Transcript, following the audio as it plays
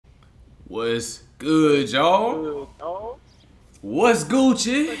What's good, y'all? What's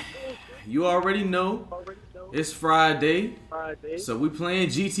Gucci? You already know. It's Friday, so we playing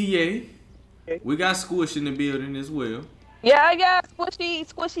GTA. We got Squish in the building as well. Yeah, squishy,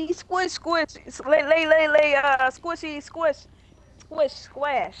 squishy, squish, squish, lay, squishy, squish, squish,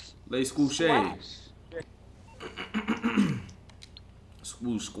 squash, Lay Squishy.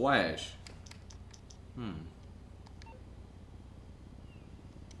 Swoosh squash.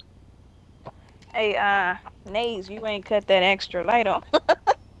 Hey, Nays, you ain't cut that extra light on.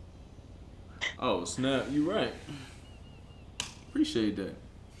 Oh snap, you right. Appreciate that.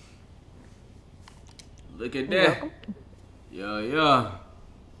 Look at that. Yeah.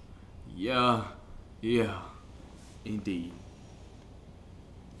 Indeed.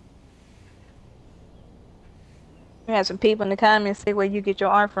 We had some people in the comments say where you get your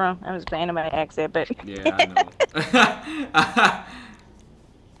art from. I was playing nobody asked that, but Yeah, I know.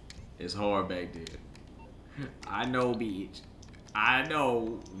 It's hard back there. I know, bitch. I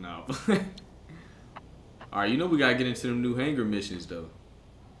know. No. Alright, you know we gotta get into them new hangar missions though.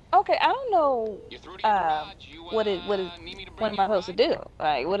 okay, I don't know what am I supposed to do?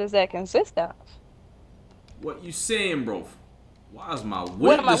 Like, what does that consist of? What you saying, bro? Why is my What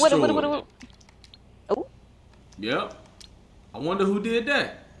whip am I? destroyed? Oh, Yep. I wonder who did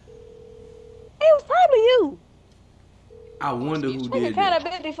that. it was probably you. I wonder who Looking did kind that.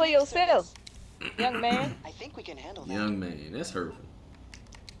 of busy for yourself, young man. I think we can handle that. Young man, that's hurtful.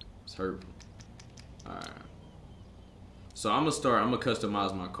 It's hurtful. Alright. So I'm gonna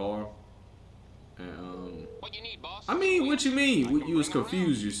customize my car. And What you need, boss? I mean, what you mean? You was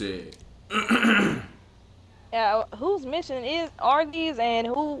confused, you said. Yeah, whose mission are these, and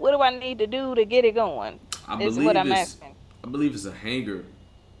what do I need to do to get it going? Is what I'm asking. I believe it's a hangar.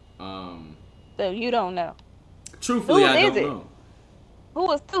 Um, So you don't know. Truthfully, I don't it? know. Who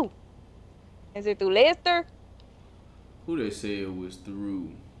was through? Is it through Lester? Who they say it was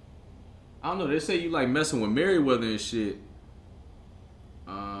through? I don't know. They say you like messing with Merriweather and shit.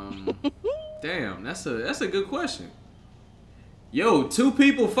 Damn, that's a good question. Yo, 2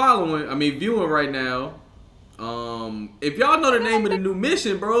 people viewing right now. If y'all know the name of the new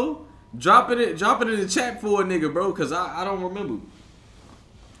mission, bro, drop it in the chat for a nigga, bro, cause I don't remember.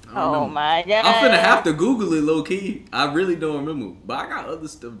 Oh my god. I'm finna have to Google it low key. I really don't remember, but I got other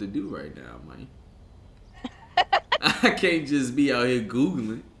stuff to do right now, man. I can't just be out here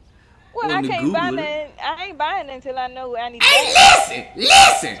Googling. Well, I can't buy it. I ain't buying it until I know I need. Hey,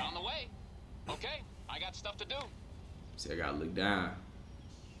 listen! It's on the way. Okay, I got stuff to do. See, I gotta look down.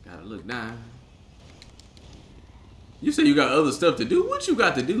 You say you got other stuff to do? What you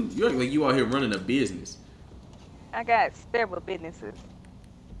got to do? You act like you out here running a business. I got several businesses.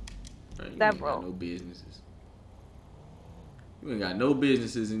 Right, you ain't Several. got no businesses. You ain't got no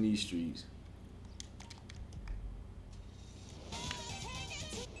businesses in these streets.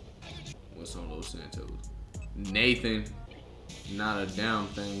 What's on Los Santos? Nathan. Not a damn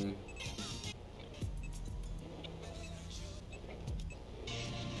thing.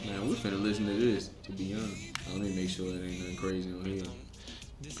 Man, we finna listen to this, to be honest. Let me make sure it ain't nothing crazy on here.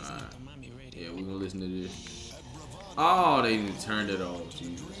 Alright. Yeah, we're gonna listen to this. Oh, they didn't turn it off.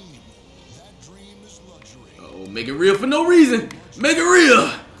 Jesus. Uh-oh, make it real for no reason. Make it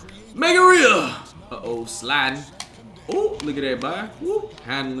real. Make it real. Uh-oh, sliding. Oh, look at that, boy. Woo.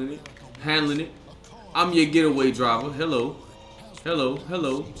 Handling it. I'm your getaway driver. Hello.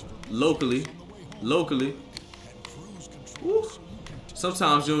 Locally. Woo.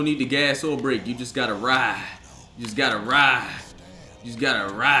 Sometimes you don't need the gas or brake. You just gotta ride.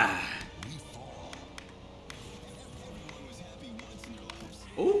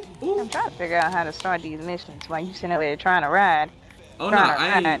 Ooh. I'm trying to figure out how to start these missions while you sitting over there trying to ride. Oh no,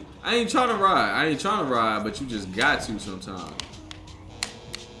 I ain't trying to ride, but you just got to sometimes.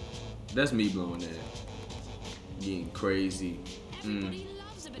 That's me blowing that. Getting crazy.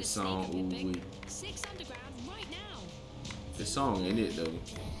 This song, ooh. This song ain't it though.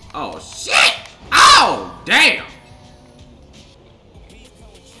 Oh shit! Oh damn!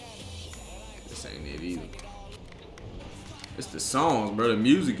 This ain't it either. It's the songs, bro. The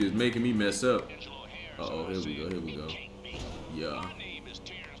music is making me mess up. Uh-oh, here we go. Yeah.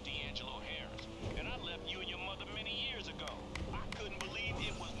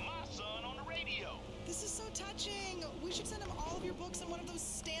 This is so touching. We should send him all of your books and one of those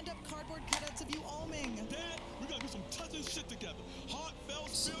stand-up cardboard cutouts of you alming. Dad, we gotta do some touching shit together. Heartfelt,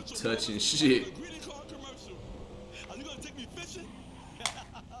 spiritual. Touching shit. Greeting card commercial. Are you gonna take me fishing?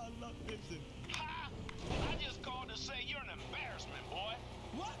 I love fishing. Ha! I just called to say you're an embarrassment, boy.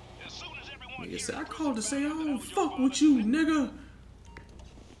 What? As soon as everyone Nigga said, I called to say I don't fuck with you, nigga.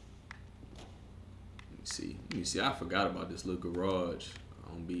 see. Let me see. I forgot about this little garage. I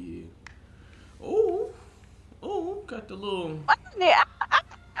don't be here. Oh, got the little. Yeah,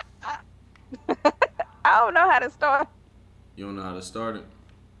 I don't know how to start. You don't know how to start it?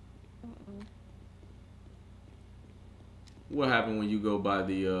 What happened when you go by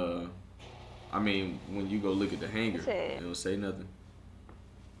the, I mean, when you go look at the hanger? It don't say nothing.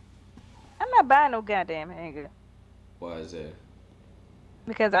 I'm not buying no goddamn hanger. Why is that?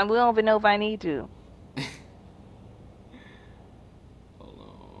 Because we don't even know if I need to. Hold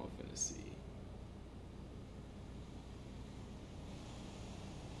on, I'm finna see.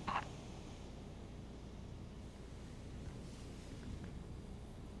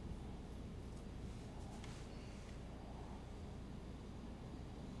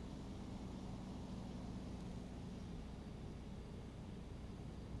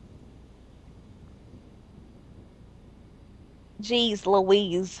 Jeez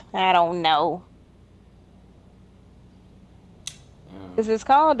Louise, I don't know. Cause it's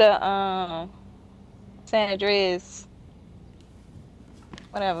called the San Andreas,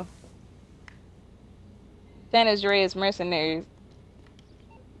 whatever. San Andreas Mercenaries.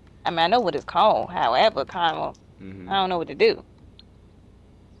 I mean, I know what it's called. However, kind of, I don't know what to do.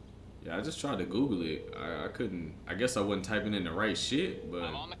 Yeah, I just tried to Google it. I couldn't. I guess I wasn't typing in the right shit, but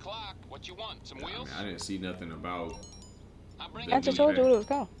I'm on the clock. What you want? Some wheels? I didn't see nothing about. I just told you what it was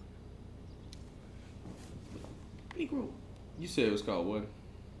called. You said it was called what?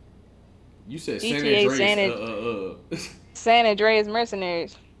 You said GTA San Andreas. San Andreas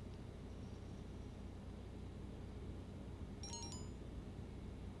Mercenaries.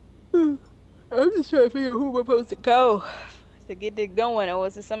 I'm just trying to figure out who we're supposed to call to get this going, or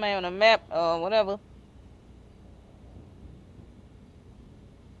is it somebody on the map or whatever?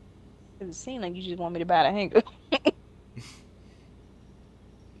 It seems like you just want me to buy the hanger. Ain't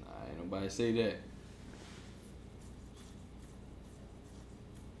nobody say that.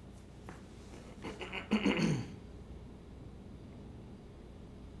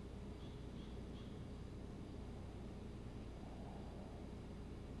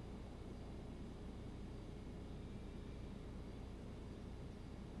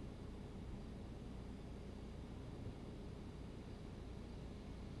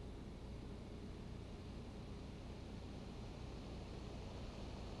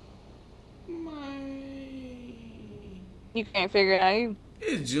 You can't figure it out.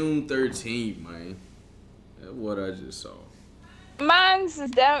 It's June 13th, man. That's what I just saw. Mine's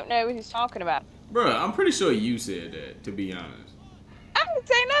just don't know what he's talking about. Bruh, I'm pretty sure you said that, to be honest. I didn't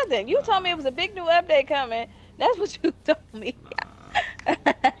say nothing. You told me it was a big new update coming. That's what you told me. Nah.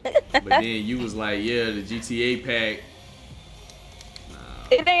 But then you was like, yeah, the GTA pack. Nah.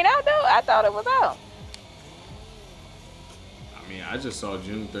 It ain't out though? I thought it was out. I mean, I just saw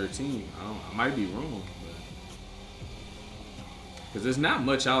June 13th. I might be wrong. Because there's not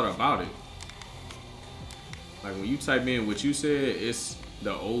much out about it. Like when you type in what you said, it's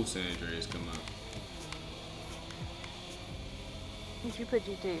the old San Andreas come out. Did you put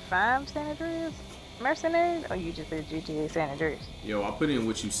GTA 5 San Andreas Mercenaries, or you just put GTA San Andreas? Yo, I put in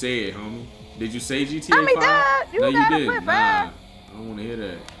what you said, homie. Did you say GTA 5? I mean, No, you gotta didn't. put 5. Nah, I don't want to hear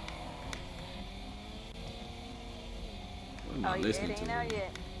that. What am I listening to? It ain't out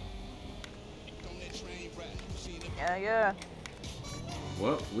yet. Yeah.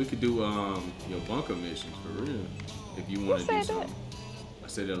 Well, we could do your bunker missions for real. If you want to do something. I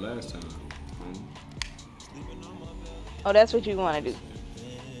said that last time. Oh, that's what you want to do.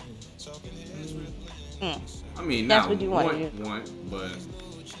 I mean, that's not what you want to do. but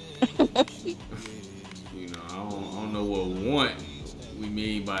you know, I don't know what want we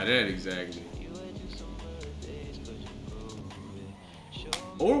mean by that exactly.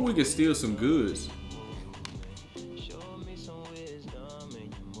 Or we could steal some goods.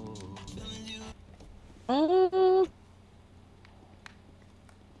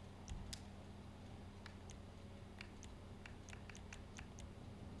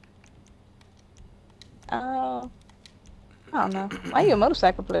 I don't know. Why you a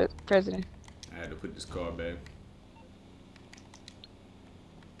motorcycle president? I had to put this car back.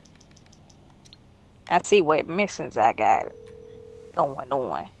 I see what missions I got going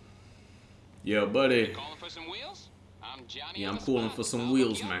on. Yeah, buddy. Calling for some wheels? I'm Johnny. Yeah, I'm pulling for some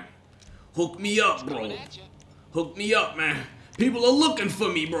wheels, man. Hook me up, bro. Hook me up, man. People are looking for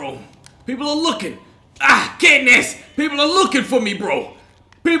me, bro. People are looking. Ah, goodness. People are looking for me, bro.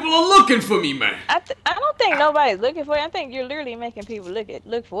 People are looking for me, man. I don't think nobody's looking for you. I think you're literally making people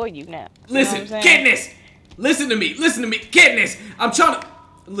look for you now. You listen, goodness. Listen to me. Listen to me. Goodness. I'm trying to...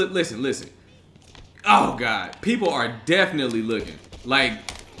 listen. Oh, God. People are definitely looking. Like,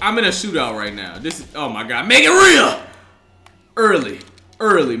 I'm in a shootout right now. This is, oh my God, make it real.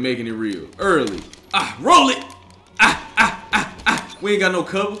 Early, making it real. Early. Roll it. We ain't got no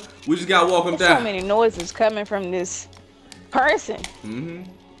cover. We just gotta walk him There's down. so many noises coming from this person.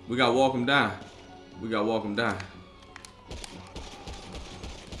 We gotta walk him down.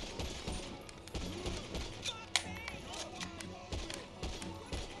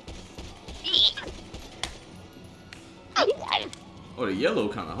 Oh, the yellow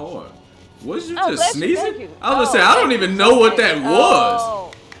kind of hard. Was you just sneezing? I was gonna say, I don't even know what that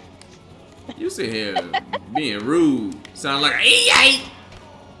was. You sit here being rude. Sound like a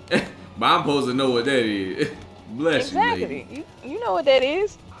but I'm supposed to know what that is. Bless you, lady. You know what that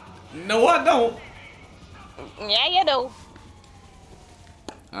is? No, I don't. Yeah, you do.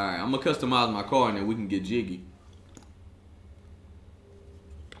 Alright, I'm gonna customize my car and then we can get jiggy.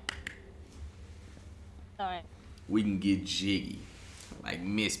 Alright. We can get jiggy. Like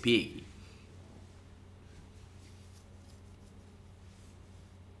Miss Piggy.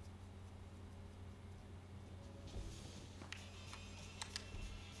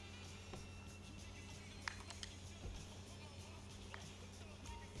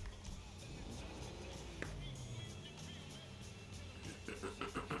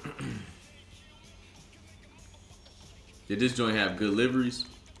 Did this joint have good liveries?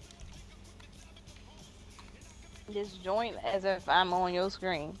 This joint as if I'm on your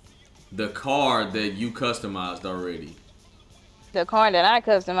screen. The car that you customized already. The car that I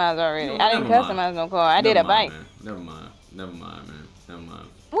customized already. I didn't customize no car. I did a bike. Never mind, man. Never mind.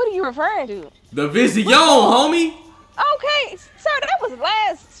 What are you referring to? The Vision, homie. Okay, sir, that was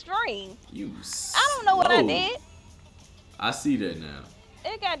last stream. You. I don't know what I did. I see that now.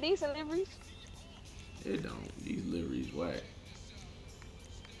 It got decent liveries. It don't. These liveries whack.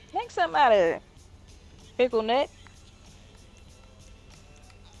 Make something out of pickle nut.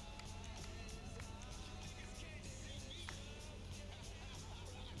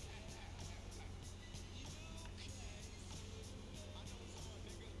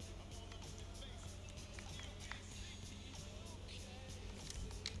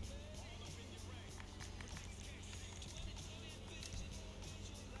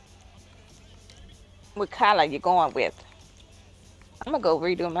 What color you going with? I'm gonna go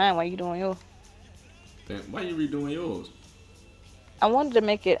redo mine while you doing yours. Why you redoing yours? I wanted to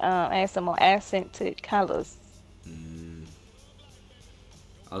make it add some more accented colors.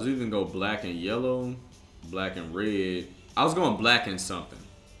 I was even go black and yellow, black and red. I was going black and something.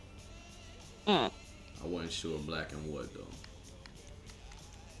 I wasn't sure black and what though.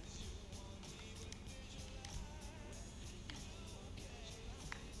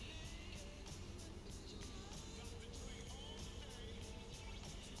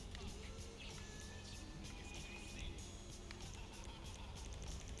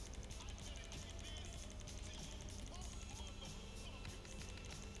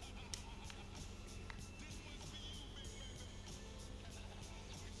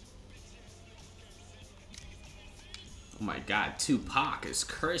 Oh my God, Tupac is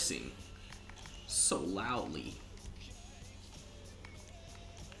cursing so loudly.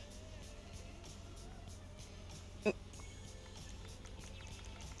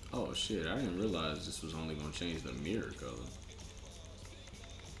 Oh shit, I didn't realize this was only gonna change the mirror color.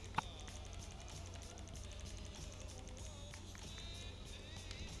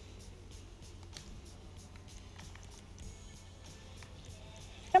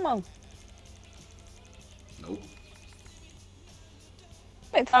 Come on. Nope.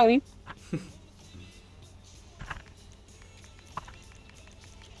 Hey, Tony.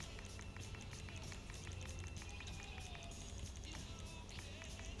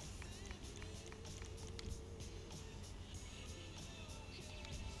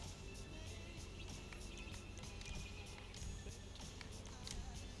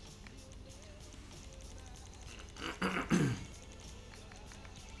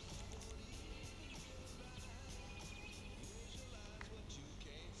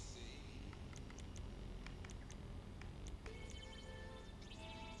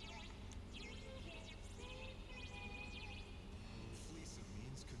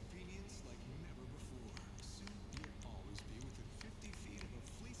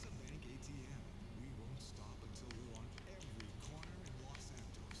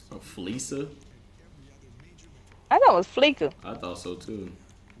 A Fleeca? I thought it was Fleeca. I thought so too.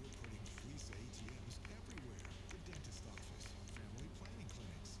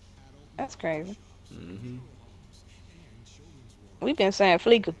 That's crazy. We've been saying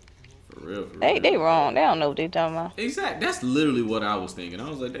Fleeca. For real, for They real. wrong. They don't know what they talking about. Exactly. That's literally what I was thinking. I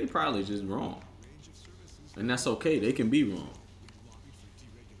was like, they probably just wrong. And that's okay. They can be wrong.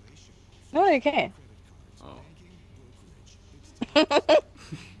 No, they can't. Oh.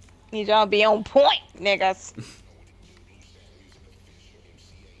 Need y'all to be on point, niggas.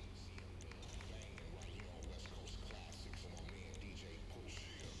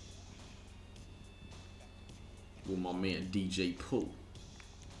 With my man DJ Pooh.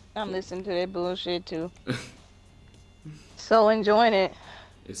 I'm listening to that bullshit too. So enjoying it.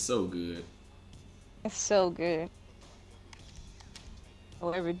 It's so good. It's so good.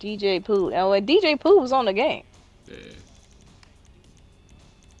 However, DJ Pooh. Oh, DJ Pooh was on the game. Yeah.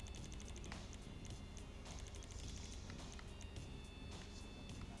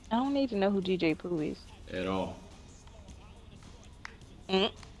 I don't need to know who DJ Pooh is. At all.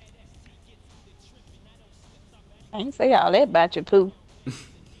 Mm. I ain't say all that about your Pooh.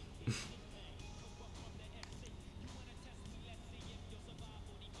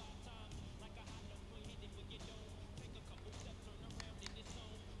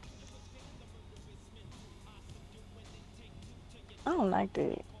 I don't like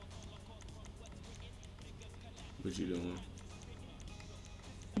that. What you doing?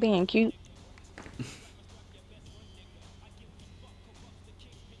 Being cute.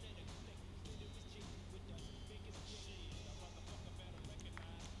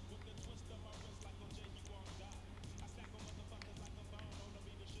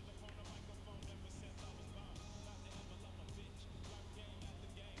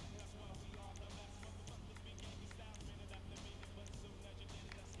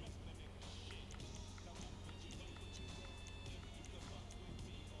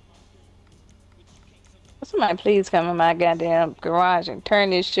 Somebody please come in my goddamn garage and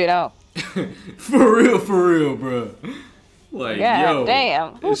turn this shit off. For real, bro. Like, God yo,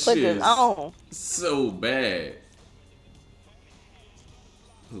 damn, who this put shit this is on? so bad.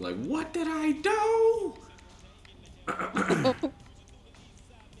 Like, what did I do?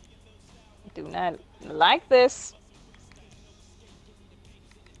 Do not like this.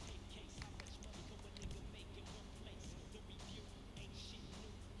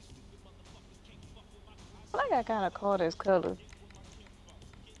 I think I kind of call this color.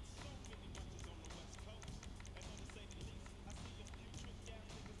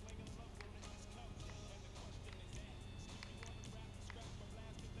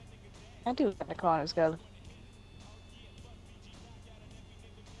 I do kind of call this color.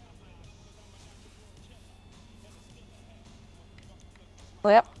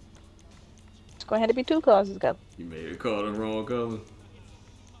 Well, it's going to have to be two colors this color. You made it call the wrong color.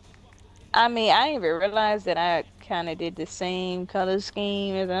 I mean, I didn't even realize that I kind of did the same color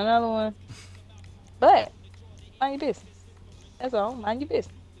scheme as another one. But, mind your business. That's all. Mind your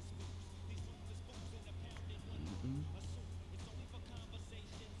business.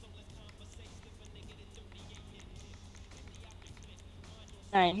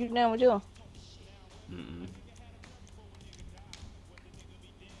 Alright, you done with you?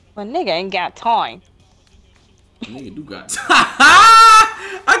 Well, nigga ain't got time. Nigga do got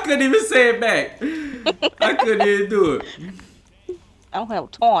I couldn't even say it back. I couldn't even do it. I don't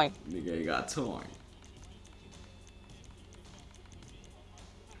have time. Nigga ain't got time.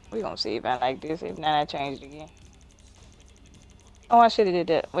 We gonna see if I like this. If not, I change it again. Oh, I should have did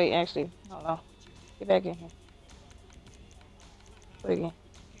that. Wait, actually, hold on. Get back in here. Wait again.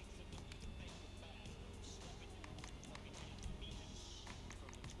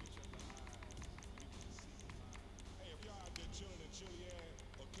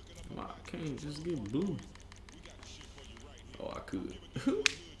 I can't just get blue. Oh, I could.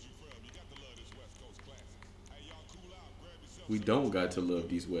 We don't got to love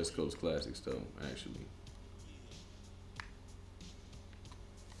these West Coast classics, though, actually.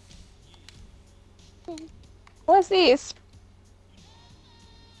 What's this?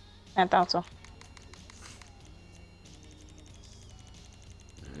 I thought so.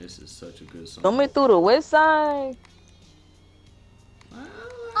 Man, this is such a good song. Coming through the west side.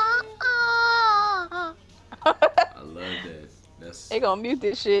 I love that. That's. They gonna mute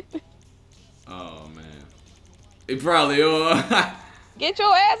this shit. Oh man. It probably are. Get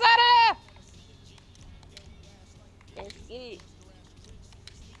your ass out of there! Let's get it.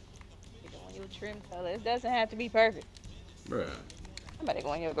 Get on your trim color. It doesn't have to be perfect. Bruh. Somebody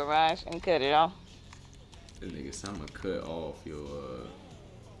go in your garage and cut it off. This nigga said I'm gonna cut off your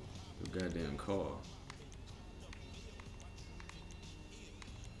goddamn car.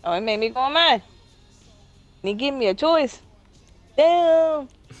 Oh, it made me go on mine. And he give me a choice. Damn.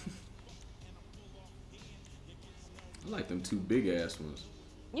 I like them two big ass ones.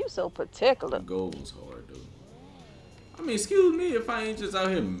 You so particular. The gold one's hard though. I mean, excuse me if I ain't just out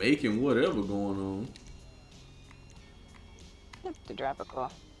here making whatever going on. To drop a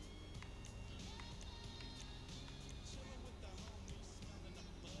call.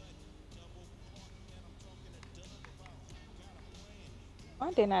 Why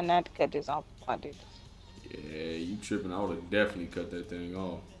did I not cut this off? I did this. Yeah, you tripping. I would have definitely cut that thing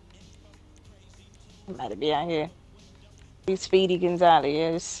off. I might be out here. He's Speedy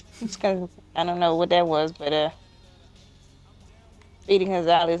Gonzalez. It's cause I don't know what that was, but Speedy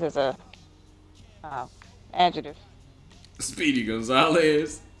Gonzalez is a adjective. Speedy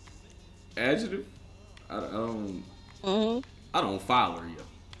Gonzalez. Adjective? I don't. Mhm. I don't follow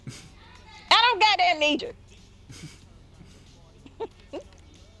you. I don't goddamn need you.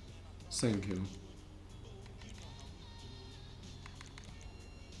 Thank you.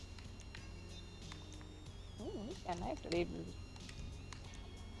 Got nice deliveries.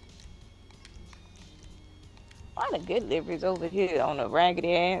 Why the good deliveries over here on the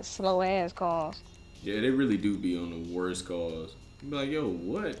raggedy ass, slow ass cars? Yeah, they really do be on the worst cars. You be like, yo,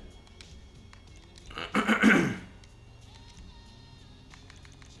 what?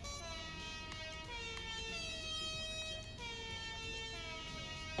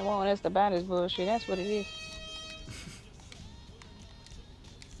 They want us to buy this bullshit. That's what it is.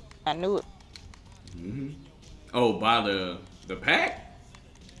 I knew it. Oh, by the pack?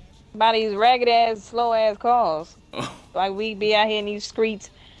 By these ragged ass, slow ass cars. Oh, Like we be out here in these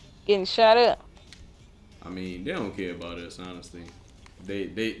streets getting shot up. I mean, they don't care about us, honestly.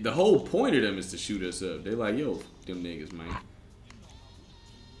 The whole point of them is to shoot us up. They like, yo, them niggas, man.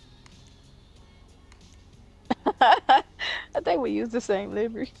 I think we use the same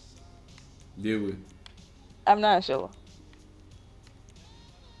livery. Did we? I'm not sure.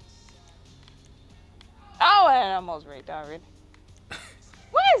 Oh, I almost wrecked already.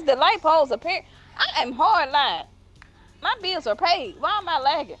 Where's the light poles appearing? I am hard line. My bills are paid. Why am I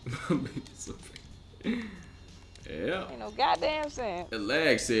lagging? Yeah. Ain't no goddamn sense. The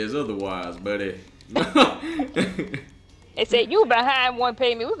lag says otherwise, buddy. They said you behind one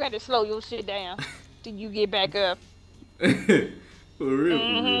payment. We're going to slow your shit down till you get back up. For real, for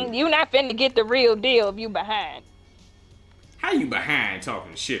real. You not finna get the real deal if you behind. How you behind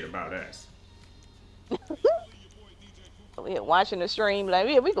talking shit about us? We're watching the stream like,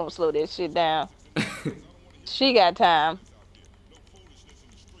 yeah, we gonna slow that shit down. She got time.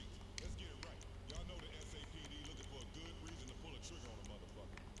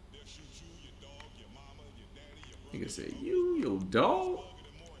 Nigga say, you, your dog?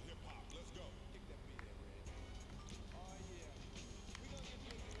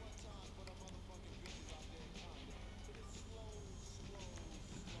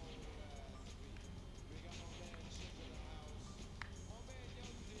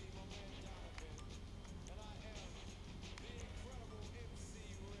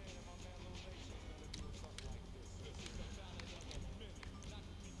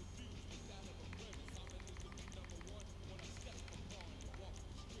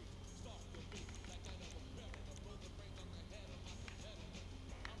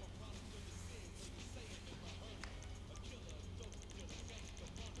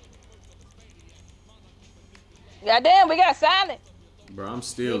 Goddamn, we got silent. Bro, I'm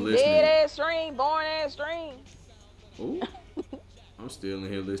still Dead listening. ass stream, born ass stream. Ooh. I'm still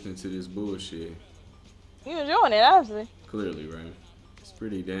in here listening to this bullshit. You enjoying it, obviously. Clearly, right? It's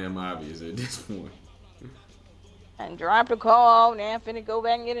pretty damn obvious at this point. And drop the call. Now I'm finna go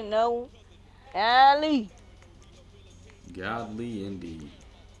back and get a no. Ali. Godly indeed.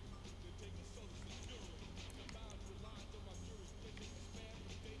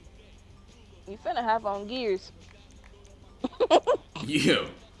 You finna hop on gears. Yeah.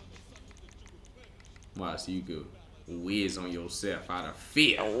 Why, so you could whiz on yourself out of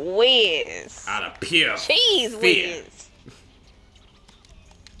fear. Whiz. Out of pure Cheese fear. whiz.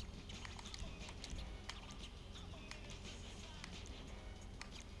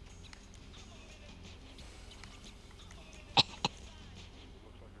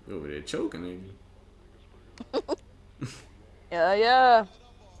 Over there choking, ain't you? Yeah.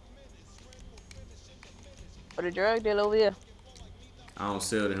 What a drug deal over here. I don't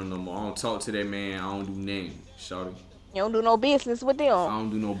sell to him no more. I don't talk to that man. I don't do nothing, shawty. You don't do no business with I them. don't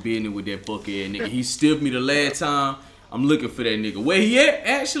do no business with that fuck ass nigga. He stiffed me the last time. I'm looking for that nigga. Where he at,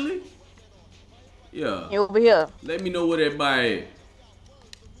 actually? Yeah. You over here. Let me know where that boy at.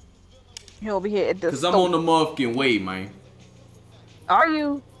 You over here at the Cause I'm on the motherfucking way, man. Are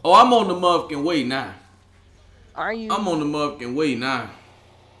you? Oh, I'm on the motherfucking way now. Are you? I'm on the motherfucking way now.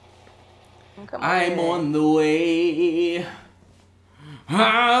 Come I'm on the way.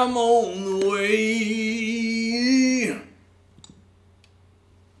 I'm on the way.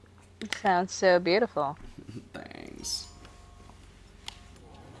 Sounds so beautiful. Thanks.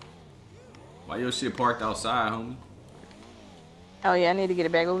 Why your shit parked outside, homie? Oh yeah, I need to get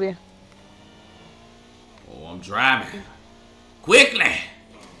it back over here. Oh, I'm driving. Quickly.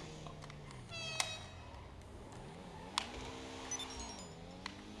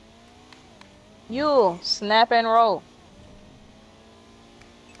 You snap and roll.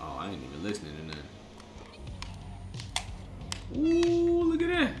 Oh, I ain't even listening to nothing. Ooh, look at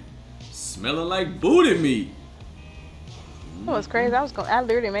that. Smelling like booty meat. That was crazy. I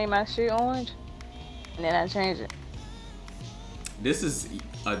literally made my shit orange, and then I changed it. This is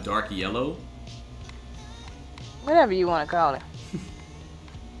a dark yellow. Whatever you want to call it.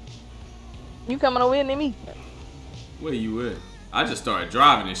 You coming over here near me? Where you at? I just started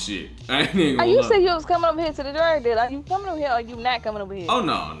driving this shit. I ain't even Oh, gonna you lie. said you was coming over here to the drag deal. Are you coming over here or are you not coming over here? Oh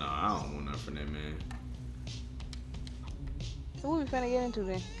no, I don't want nothing from that man. So what we finna get into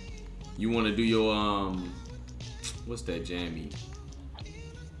then? You want to do your what's that jammy?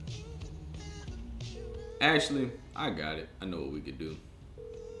 Actually, I got it. I know what we could do.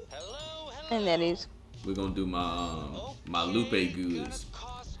 And that is. We're gonna do my my Lupe goods.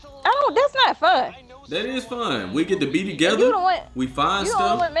 Oh, that's not fun. That is fun. We get to be together. You the one. We find You the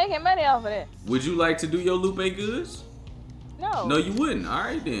stuff. one making money off of that. Would you like to do your Lupe goods? No. No, you wouldn't. All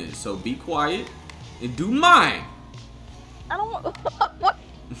right then. So be quiet and do mine. I don't want. What?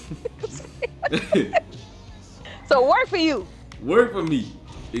 So work for you. Work for me.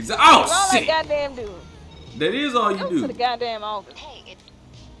 Oh That's all shit. I goddamn do. That is all you Go do. to the goddamn office.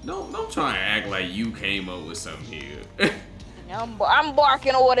 Don't try to act like you came up with something here. I'm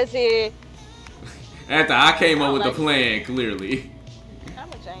barking orders here. After I came up with the plan, clearly. I'm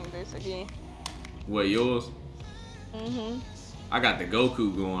gonna change this again. What, yours? Mm-hmm. I got the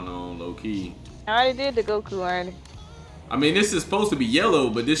Goku going on, low key. I already did the Goku already. I mean, this is supposed to be yellow,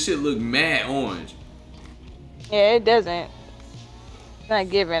 but this shit look mad orange. Yeah, it doesn't. It's not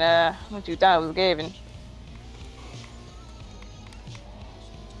giving what you thought it was giving.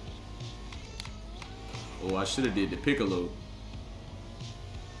 Oh, I should have did the Piccolo.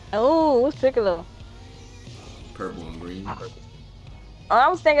 Oh, what's Piccolo? Purple and green. Oh, I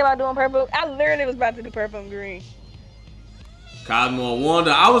was thinking about doing purple. I literally was about to do purple and green. Cosmo and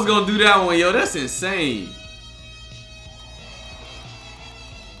Wanda. I was gonna do that one, yo. That's insane.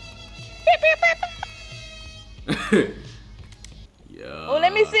 Yeah. Oh,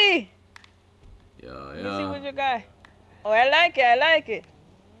 let me see. Yeah, Let me see yeah. what you got. Oh, I like it. I like it.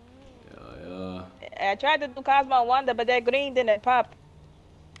 Yeah, yeah. I tried to do Cosmo and Wanda, but that green didn't pop.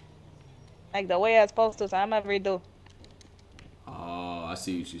 Like the way I was supposed to, so I'm gonna redo. Oh, I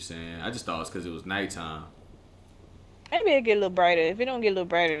see what you're saying. I just thought it's because it was nighttime. Maybe it'll get a little brighter. If it don't get a little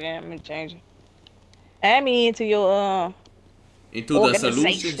brighter, then I'm gonna change it. Add me into your Into the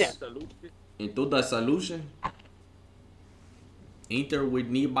organization. solutions. Into the solution. Enter with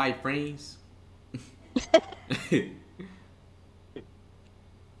nearby friends.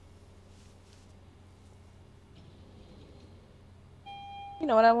 You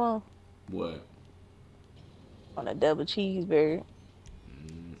know what I want? What? On a double cheeseburger.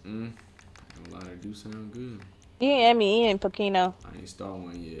 Mm-mm. A lot of do sound good. You can add me in, Pokino. I ain't start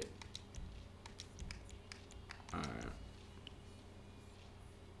one yet. Alright.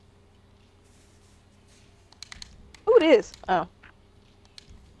 Who this? Oh.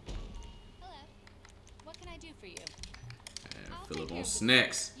 Hello. What can I do for you? I'll Fill take up care on of the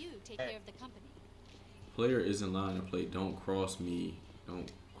snacks. business. You take care of the company. Player is in line to play Don't Cross Me.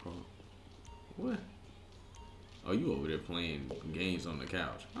 Don't cross. What? Oh, you over there playing games on the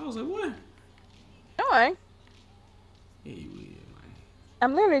couch. I was like, what? Alright. Yeah, you weird, man.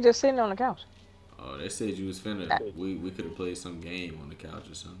 I'm literally just sitting on the couch. Oh, they said you was finna. We could have played some game on the couch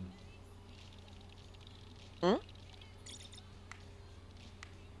or something. Hmm?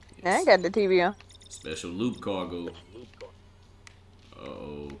 I ain't got the TV on. Special loop cargo.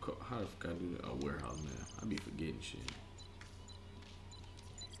 Uh-oh. How the fuck I do that? Oh, warehouse, man. I be forgetting shit.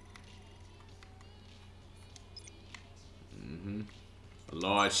 Mm-hmm. A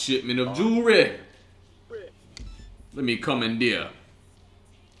large shipment of jewelry. Let me come in there.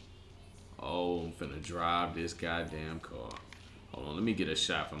 Oh, I'm finna drive this goddamn car. Hold on, let me get a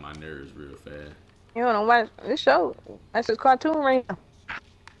shot for my nerves real fast. You wanna watch this show? That's just cartoon right now.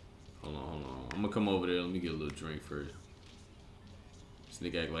 Hold on. I'm gonna come over there. Let me get a little drink first. This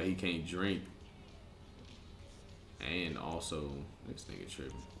nigga act like he can't drink. And also, this nigga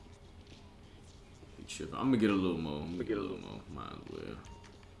tripping. He tripping. I'm gonna get a little more. Might as well.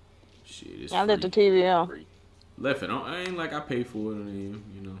 Shit, it's I left the free. TV on. Left it on. I ain't like I paid for it or anything,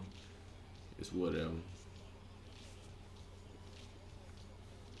 you know. It's whatever.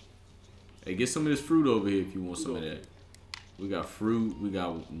 Hey, get some of this fruit over here if you want some of that. We got fruit. We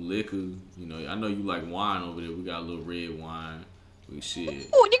got liquor. You know, I know you like wine over there. We got a little red wine. We shit.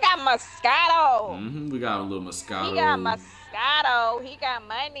 Ooh, you got Moscato. We got a little Moscato. He got Moscato. He got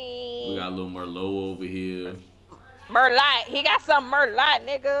money. We got a little Merlot over here. Merlot. He got some Merlot,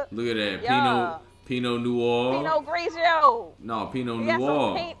 nigga. Look at that. Yeah. Pinot Noir. Pinot Grigio. No, Pinot He got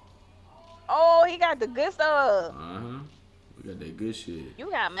Noir. Oh, he got the good stuff. We got that good shit.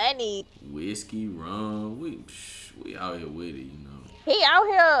 You got money. Whiskey, rum. We out here with it, you know. He out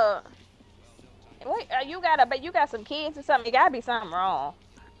here. Wait, you got some kids or something. You gotta be something wrong.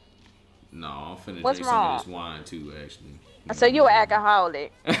 No, I'm finna What's drink some wrong? of this wine too, actually. So you an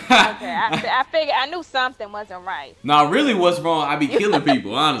alcoholic. Okay, I figured I knew something wasn't right. Nah, really, what's wrong? I be killing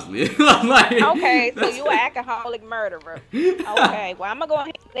people, honestly. Like, Okay, so you an alcoholic murderer. Okay, well I'm gonna go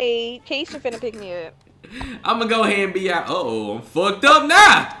ahead and leave. Keisha finna pick me up. I'm gonna go ahead and be out. Uh-oh, I'm fucked up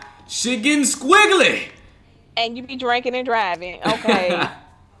now. Shit getting squiggly. And you be drinking and driving. Okay.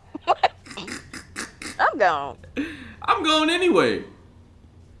 I'm gone. I'm going anyway.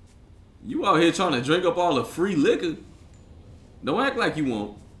 You out here trying to drink up all the free liquor. Don't act like you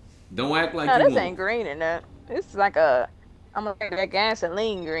won't. Don't act like you won't. No, this ain't green enough. This is like I'm gonna make that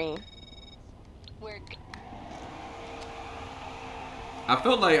gasoline green. I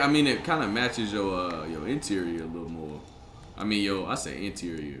felt like, I mean, it kind of matches your interior a little more. I mean, I say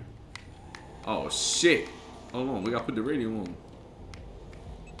interior. Oh, shit. Hold on, we gotta put the radio on.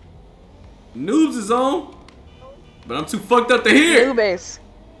 Noobs is on, but I'm too fucked up to hear it. Noobs.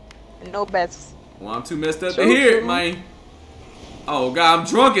 No bets. Well, I'm too messed up to hear it, man. Oh, God, I'm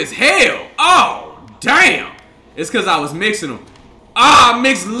drunk as hell. Oh, damn. It's because I was mixing them. I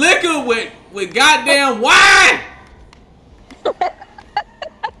mixed liquor with goddamn wine.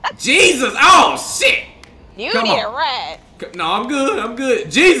 Jesus. Oh, shit. You Come need on. a ride. No, I'm good. I'm good.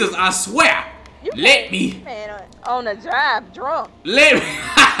 Jesus, I swear. Let me. Man, on the drive, drunk. Let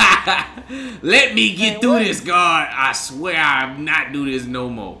me get through this, God. I swear I'll not do this no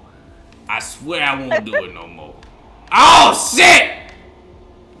more. I swear I won't do it no more. Oh, shit.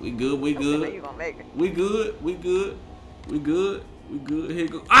 We good. We good. You gonna make it. We good. We good. We good. We good. Here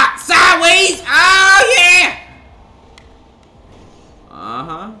go. Ah, sideways. Oh, yeah.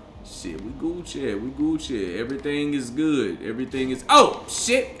 Uh-huh. Shit, we Gucci. We Gucci. Everything is good. Everything is. Oh,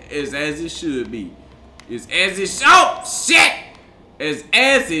 shit. It's as it should be. It's as it. Oh, shit. It's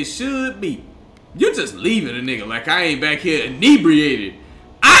as it should be. You're just leaving a nigga like I ain't back here inebriated.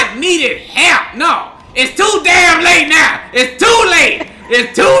 I needed help. No, it's too damn late now. It's too late.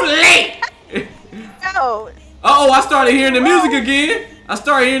 It's too late. No. Uh-oh, I started hearing the music again. I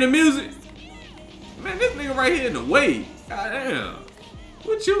started hearing the music. Man, this nigga right here in the way. Goddamn.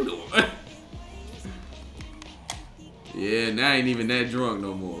 What you doing? Yeah, now I ain't even that drunk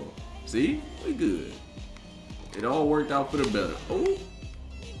no more. See? We good. It all worked out for the better. Oh.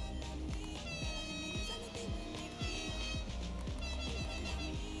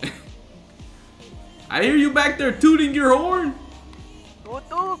 I hear you back there tooting your horn. Toot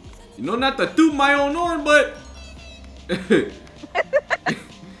toot. You know, not to toot my own horn, but...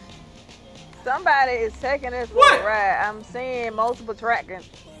 Somebody is taking this for What? a ride. I'm seeing multiple tracking.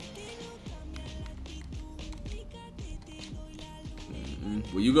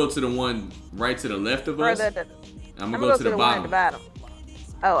 Will you go to the one right to the left of us? I'm gonna go to the one bottom. at the bottom.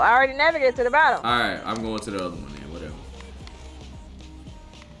 Oh, I already navigated to the bottom. Alright, I'm going to the other one then, whatever.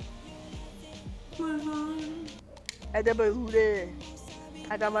 I got my booty.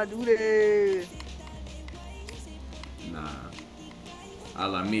 I got my booty. Nah. A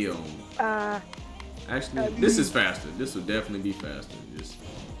la mio. Actually, I this is faster. This will definitely be faster. Just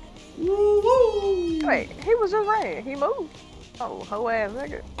woo woo. Wait, he was just right here. He moved. Oh, whole ass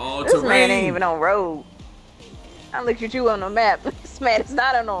nigga. All This terrain. man ain't even on road. I looked at you on the map. This man is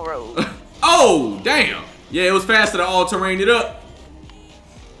not on no road. Oh, damn. Yeah, it was faster to all terrain it up.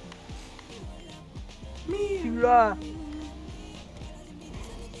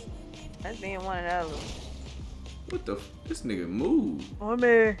 That's being one of those. What the? This nigga moved. Oh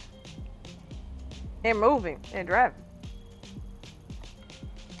man. They're moving. They're driving.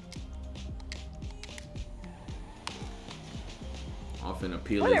 I'm finna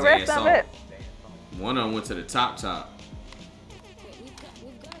peel Where his the rest ass of off. it? One of them went to the top. We've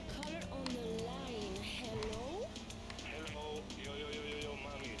got a caller on the line.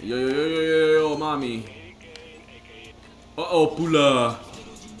 Hello? Hello, yo, mommy. Yo, mommy. Uh-oh, Pula.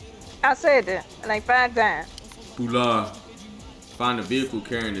 I said that like 5 times. Pula. Find a vehicle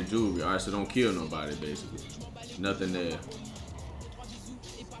carrying the jewelry. Alright, so don't kill nobody, basically. Nothing there.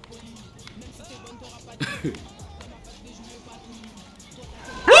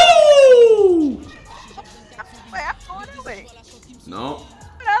 Woo! Wait, I'm going that way. No.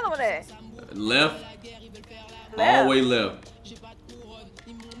 What other one there? Left. All Left. the way left.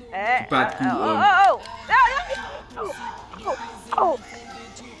 About to,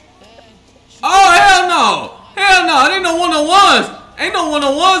 oh, hell no! Hell no! It ain't no one-on-ones! Ain't no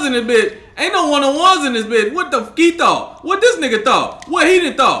one-on-ones in this bitch! Ain't no one-on-ones in this bitch! What the f he thought? What this nigga thought? What he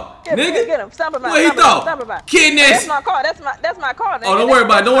done thought? Get him, Nigga? get him. Stop about What it. he Stop thought? Stop about it. Kidness! That's my car. That's my car. Oh, don't worry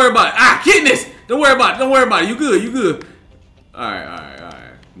about it. Don't worry about it. Ah, kidness! Don't worry about it. Don't worry about it. You good. You good. Alright.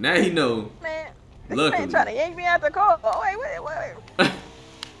 Now he know. Man, this Luckily. man trying to yank me out the car. Oh, wait.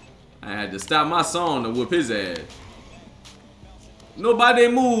 I had to stop my song to whoop his ass. Nobody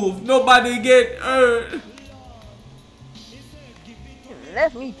move. Nobody get hurt.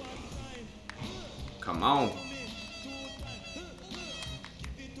 Left me. Come on.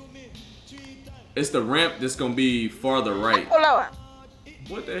 It's the ramp that's gonna be farther right. Oh, Lord.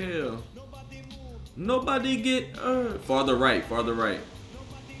 What the hell? Nobody get hurt. Farther right. Farther right.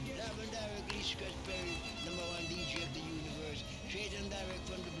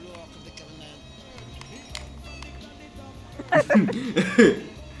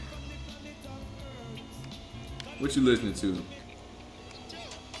 What you listening to?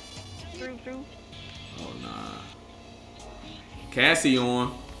 True. Oh nah. Cassie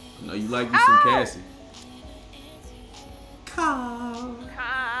on. I know you like you some Cassie. Call.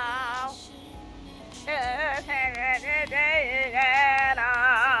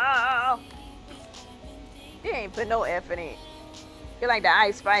 You ain't put no effort in. You're like the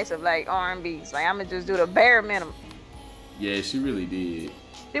Ice Spice of like R&B's. Like I'ma just do the bare minimum. Yeah, she really did.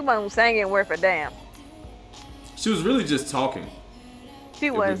 She wasn't singing worth a damn. She was really just talking. She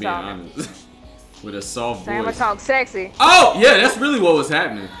If was we're being talking. honest. With a soft I'ma voice. talk sexy. Oh, yeah, that's really what was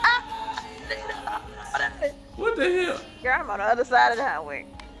happening. What the hell? Girl, I'm on the other side of the highway.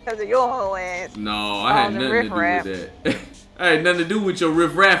 Because of your whole ass. No, I had the nothing to do riff-raff. with that. I had nothing to do with your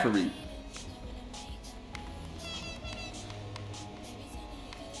riff-raffery.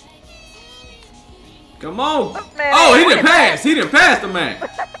 Come on. Man, Oh, he didn't pass. He didn't pass the man.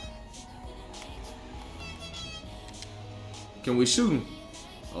 Can we shoot him?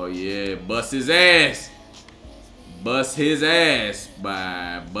 Oh, yeah. Bust his ass. Bust his ass.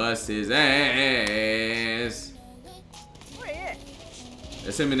 Bust his ass. Where he at?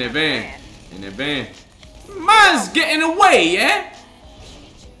 That's him in that van. In that van. Mine's getting away, yeah?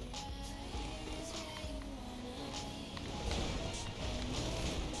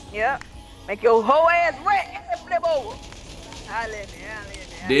 Yep. Make your whole ass wet and flip over. I let me.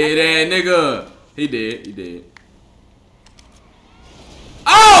 Did that nigga. He did.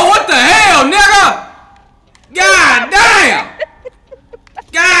 Oh, what the hell, nigga? God damn.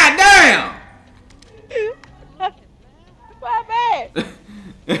 God damn. My bad.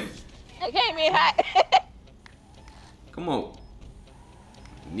 It came in hot. Come on.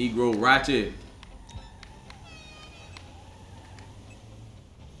 Negro Ratchet.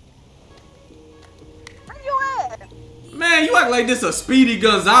 Where you at? Man, you act like this a Speedy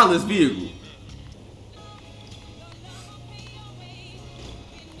Gonzalez vehicle.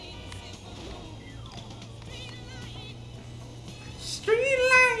 Street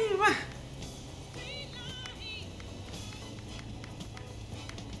life.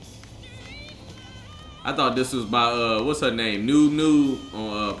 I thought this was by what's her name? Noob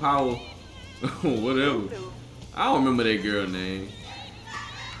on Power. Whatever. I don't remember that girl name.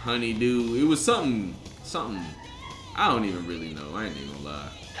 Honeydew. It was something. I don't even really know. I ain't even gonna lie.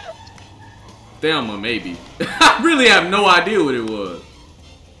 Thelma, maybe. I really have no idea what it was.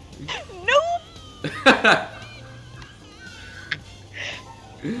 Noob.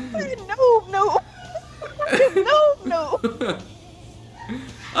 Noob. Noob.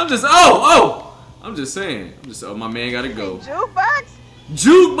 I'm just I'm just saying. Oh, my man gotta go. Jukebox?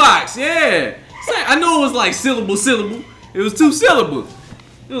 Jukebox, yeah. I know it was like syllable. It was 2 syllables.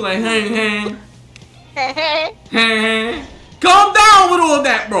 It was like hang. Calm down with all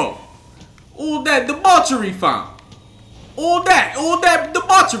that, bro. All that debauchery fam. All that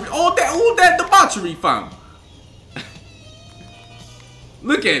debauchery. All that debauchery fam.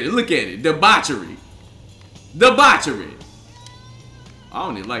 Look at it. Debauchery. I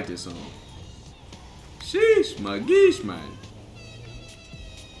don't even like this song. Sheesh, my geesh, man.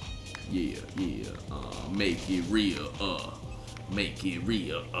 Yeah. Make it real, Make it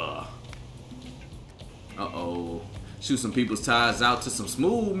real, Uh-oh. Shoot some people's tires out to some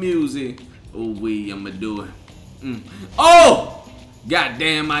smooth music. Oh, I'ma do it. Oh!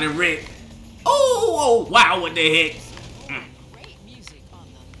 Goddamn, I done wrecked. Oh, wow, what the heck? Great music on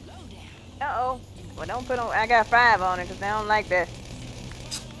the lowdown. Uh-oh. Well, don't put on. I got 5 on it because I don't like that.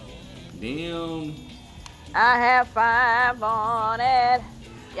 Damn. I have 5 on it.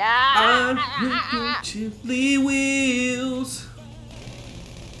 Yeah. Chiply wheels.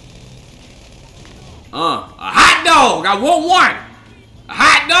 A hot dog. I want one. A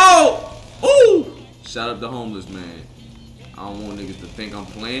hot dog. Ooh. Shout out the homeless man. I don't want niggas to think I'm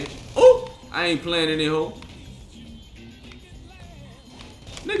playing. Ooh. I ain't playing any hoe.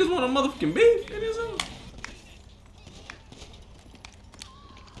 Niggas want a motherfucking beef. It is on.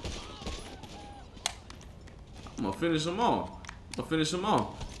 I'm gonna finish them off.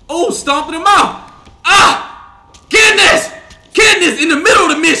 Oh, stomping them out. Ah! Kidness! In the middle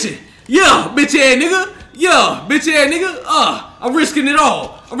of the mission. Yeah, bitch ass nigga. I'm risking it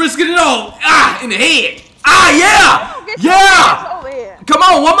all. Ah, in the head. Ah, yeah. Come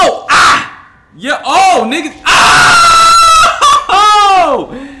on, one more. Ah! Yeah, oh, niggas.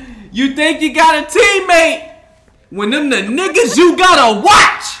 Oh! You think you got a teammate when them the niggas you gotta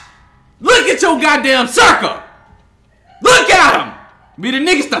watch. Look at your goddamn circle. Look at them. Be the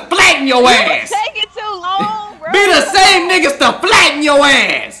niggas to flatten your ass. Taking too long, bro. Be the same niggas to flatten your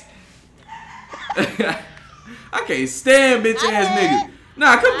ass. I can't stand bitch ass niggas.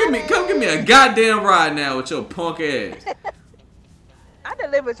 Nah, come give me a goddamn ride now with your punk ass. I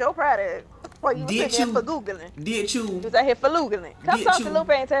delivered your product while you was sitting there for Googling. Did you? You was out here for Googling. Come talk to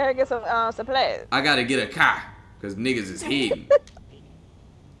Lupe and tell her to get some supplies. I gotta get a car, cause niggas is hidden.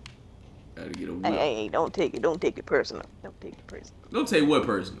 Gotta get a whip. Hey, don't take it personal. Don't take it personal. Don't take what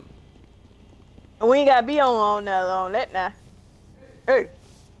personal? We ain't gotta be on that now. Hey,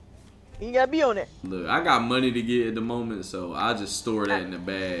 you ain't gotta be on that. Look, I got money to get at the moment, so I just store that in the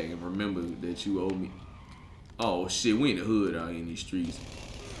bag and remember that you owe me. Oh shit, we in the hood out in these streets.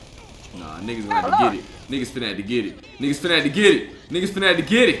 Nah, niggas gonna have to get it. Niggas finna have to get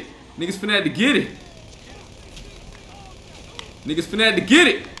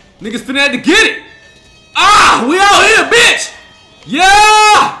it. Ah, we out here, bitch!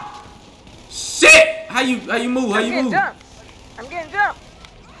 Yeah! Shit! How you move? I'm getting jumped.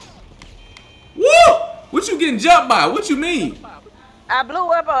 Woo! What you getting jumped by? What you mean? I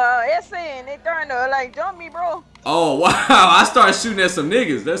blew up a essay and they trying to like jump me, bro. Oh wow! I started shooting at some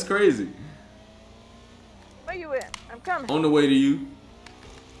niggas. That's crazy. Where you at? I'm coming. On the way to you.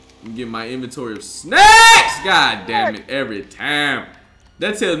 I'm getting my inventory of snacks. God damn it! Every time.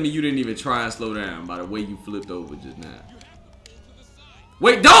 That tells me you didn't even try and slow down by the way you flipped over just now.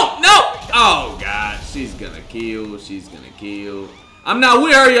 Wait, don't! No! Oh God, she's gonna kill. I'm not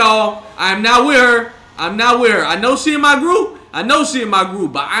with her, y'all. I'm not with her. I know she in my group.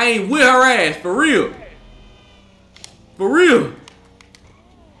 But I ain't with her ass for real.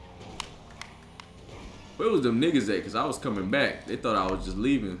 Where was them niggas at? Cause I was coming back. They thought I was just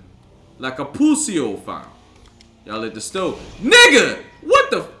leaving. Like a pussy old fam. Y'all at the stove. Nigga! What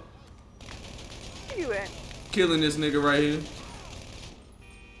the? Where you at? Killing this nigga right here.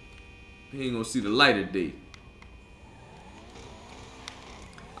 He ain't gonna see the light of day.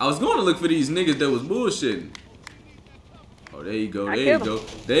 I was going to look for these niggas that was bullshitting. Oh, there you go.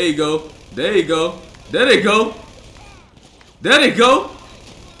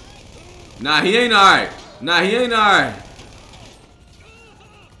 Nah, he ain't alright.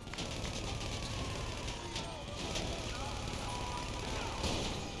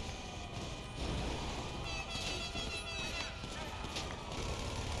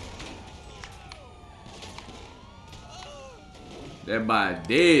 That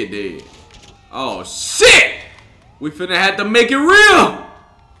body dead. Oh shit! We finna have to make it real.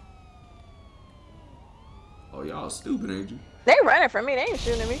 Oh, y'all stupid, ain't you? They running from me. They ain't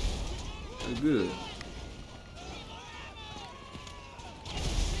shooting at me. That's good.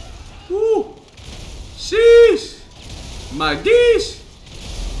 Woo! Sheesh! My geesh!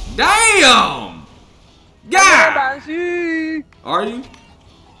 Damn! God! Are you?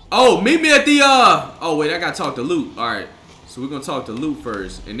 Oh, meet me at the oh wait, I gotta talk to Luke. Alright. So we're gonna talk to Luke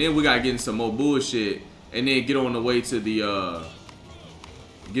first, and then we gotta get in some more bullshit, and then get on the way to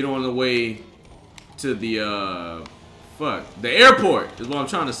the fuck, the airport is what I'm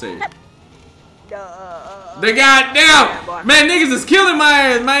trying to say. The goddamn man, niggas is killing my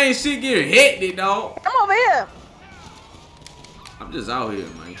ass, man. Shit getting hectic, dog. Come over here. I'm just out here,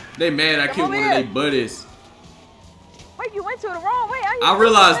 man. They mad I killed one of their buddies. Wait, you went to the wrong way. I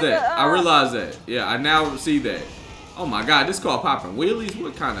realized that. Yeah, I now see that. Oh my God, this car popping wheelies?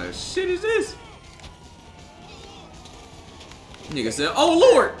 What kind of shit is this? Nigga said, oh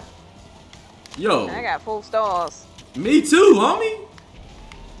Lord. Yo. I got 4 stars. Me too, homie.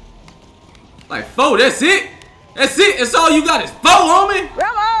 Like 4, that's it? That's all you got is 4, homie?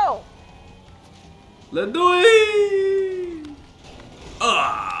 Bravo! Let's do it.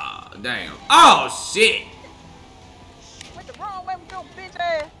 Damn. Oh shit. Went the wrong way with your bitch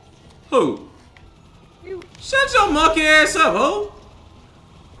ass. Who? You. Shut your monkey ass up, ho.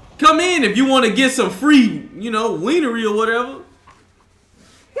 Come in if you want to get some free, you know, wienery or whatever.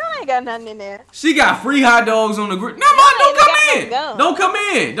 Y'all ain't got nothing in there. She got free hot dogs on the grill. No, man, don't come in. Don't come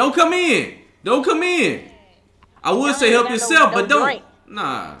in. Don't come in. Don't come in. I would say help yourself, but don't. Drink.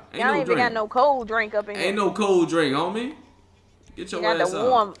 Nah, ain't Y'all no ain't even drink. got no cold drink up in here. Ain't no cold drink, homie. Get your ass the out.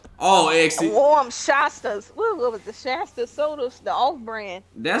 warm, Oh, exit. warm Shastas. What was the Shasta sodas? The off-brand.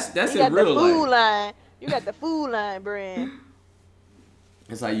 That's You in got the real food life. line. You got the food line brand.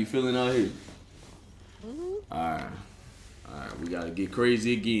 That's how you feeling out here. Mhm. All right. We gotta get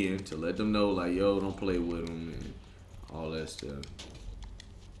crazy again to let them know, like, yo, don't play with them and all that stuff.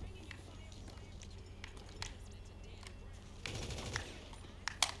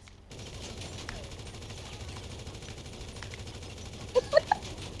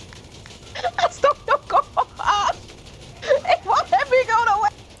 Stop! Don't go. It won't let me go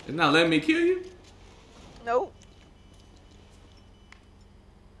nowhere. It's not letting me kill you. Nope.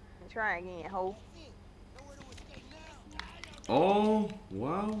 Try again, ho. Oh,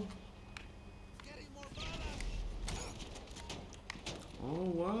 wow. Oh,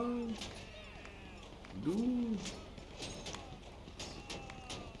 wow. Dude.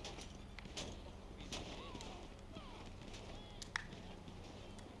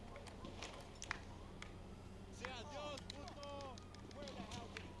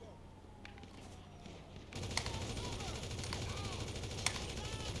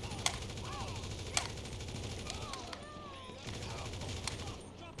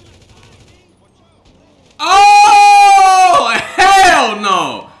 Oh, hell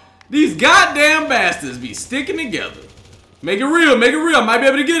no. These goddamn bastards be sticking together. Make it real, make it real. I might be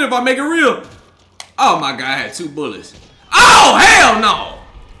able to get it if I make it real. Oh my God, I had 2 bullets. Oh, hell no.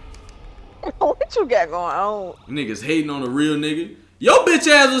 What you got going on? Niggas hating on a real nigga. Your bitch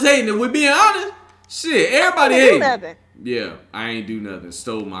ass was hating, if we being honest. Shit, everybody I hating. didn't do nothing. Yeah, I ain't do nothing.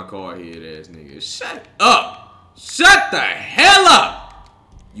 Stole my car, head ass nigga. Shut up. Shut the hell up.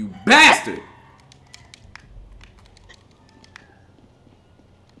 You bastard.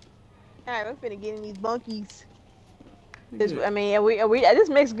 Alright, we're finna get in these bunkies. I mean, we this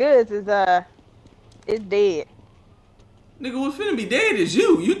mixed goods is it's dead. Nigga, what's finna be dead is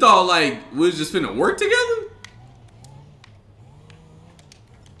you. You thought like we was just finna work together?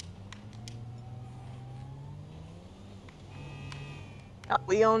 Oh,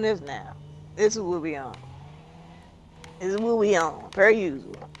 we on this now. This is what we on. This is what we on, per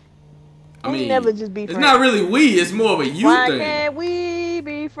usual. I mean, never just be it's friends. not really we. It's more of a you Why thing. can't we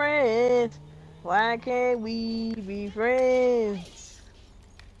be friends? Why can't we be friends?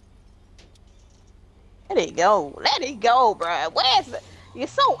 Let it go. Let it go, bro. Where's the... You're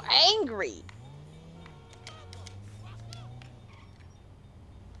so angry.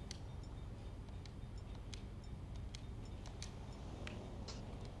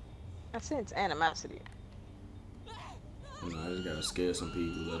 I sense animosity. Nah, I just gotta scare some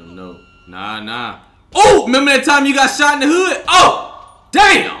people, let them know. Nah. Oh, remember that time you got shot in the hood? Oh,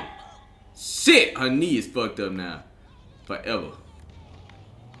 damn. Shit, her knee is fucked up now. Forever.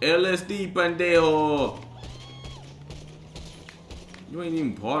 LSD, pendejo. You ain't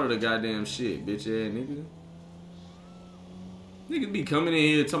even part of the goddamn shit, bitch ass nigga. Niggas be coming in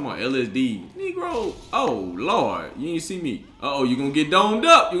here talking about LSD. Negro. Oh, Lord. You ain't see me. Uh-oh, you gonna get domed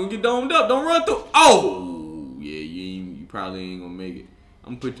up. You gonna get domed up. Don't run through. Oh, yeah, you probably ain't gonna make it.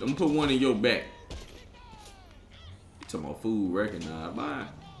 I'm gonna put one in your back. Talking about food recognized. Bye.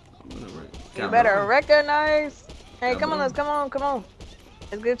 You better recognize. Hey, come on, come on.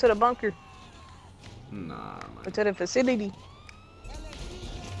 Let's get to the bunker. Nah, man. Or to the facility.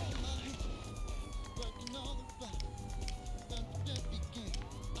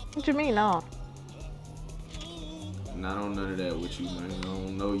 What you mean, no? Not on none of that with you, man. I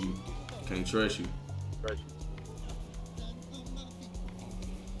don't know you. Can't trust you.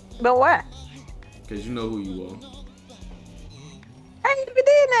 But why? Cause you know who you are. I ain't even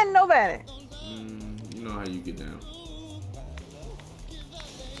did nothing to nobody. You know how you get down.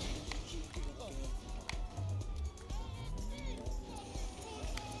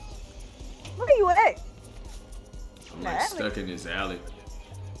 Where you at? I'm like stuck in this alley.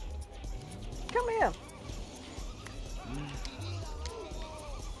 Come here.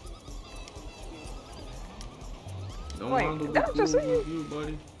 Don't Wait, want to be that's cool just with you,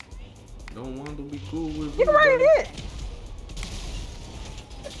 buddy. Don't want to be cool with Get you. right buddy. in.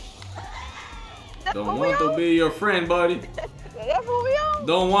 That's Don't what we want to on. be your friend, buddy. That's what we on.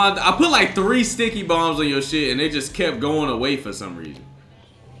 Don't want. I put like 3 sticky bombs on your shit, and they just kept going away for some reason.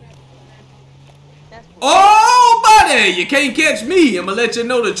 Oh, buddy, you can't catch me. I'm gonna let you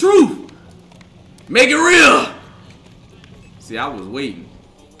know the truth. Make it real. See, I was waiting.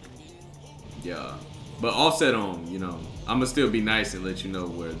 Yeah. But Offset on, you know, I'm gonna still be nice and let you know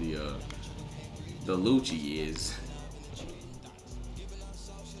where the Lucci is.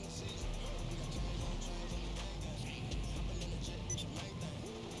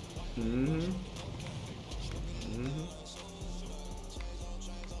 Mm-hmm. Mm-hmm.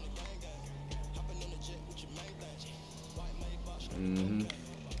 Mm-hmm.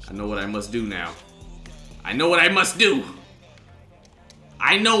 I know what I must do now. I know what I must do.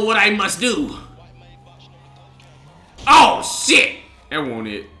 I know what I must do. Oh shit! That won't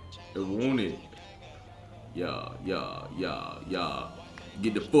it. That won't it. Yeah.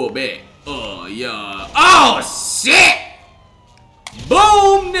 Get the full back. Yeah. Oh shit!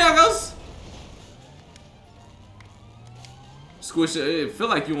 Boom, niggas! Squish it. Feel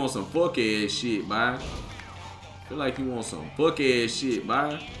like you want some fuck ass shit, man. Feel like you want some fuck ass shit,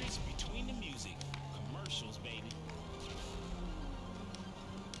 man.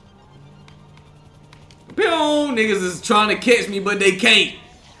 Pew, niggas is trying to catch me, but they can't.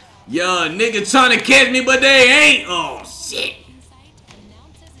 Yeah, niggas trying to catch me, but they ain't. Oh shit.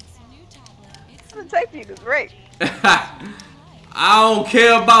 The technique is great. I don't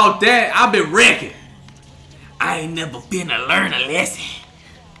care about that. I've been wrecking. I ain't never been to learn a lesson.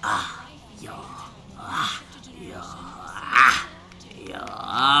 Oh!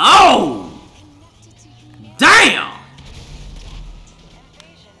 Damn!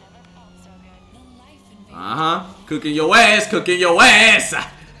 Cooking your ass, cooking your ass.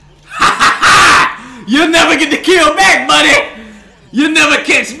 You'll never get the kill back, buddy. You'll never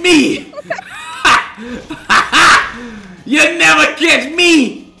catch me. You'll never catch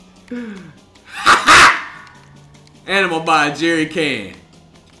me. Animal by Jerry Can.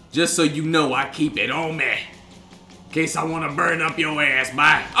 Just so you know, I keep it on me. In case I want to burn up your ass,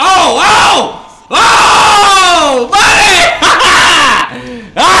 bye. Oh! Buddy!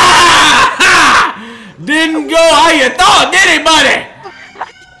 Didn't go how you thought, did it, buddy?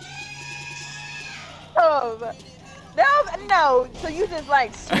 Oh, no. So you just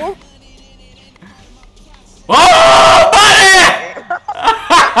like swoop. Oh, buddy!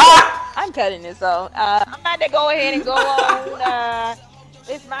 I'm cutting this off. I'm about to go ahead and go on.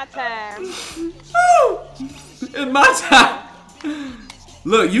 It's my time. It's my time.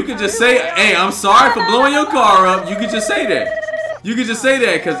 Look, you can just say, hey, I'm sorry for blowing your car up. You can just say that. You can just say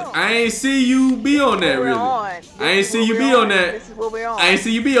that, because I ain't see you be on that, really. I ain't see you be on that. This is what we're on. I ain't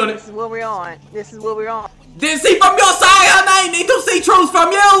see you be on it. This is what we're on. This is what we're on. Didn't see from your side, I ain't gonna see truths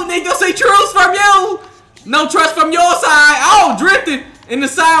from you. Ain't gonna see truths from you. No trust from your side. Oh, drifting in the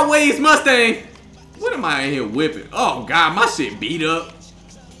sideways Mustang. What am I in here whipping? Oh, God, my shit beat up.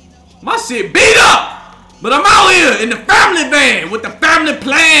 My shit beat up. But I'm out here in the family van with the family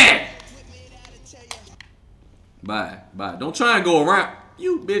plan. Bye. Don't try and go around.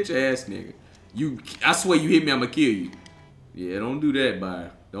 You bitch ass nigga. I swear you hit me, I'ma kill you. Yeah, don't do that, bye.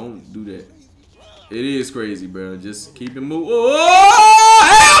 Don't do that. It is crazy, bro. Just keep it moving. Oh,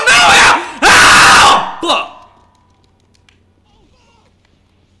 hell no! Hell! Fuck!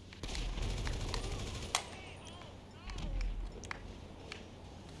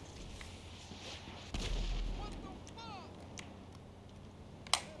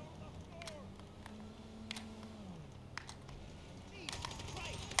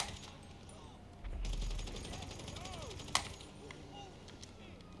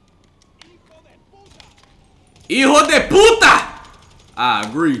 Hijo de puta! I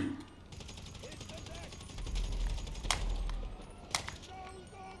agree.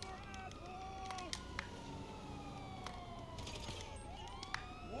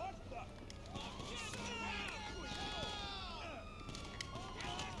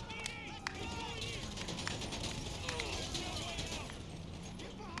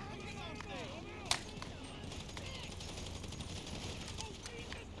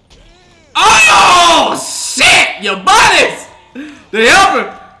 Oh shit! Your buddies! They helping!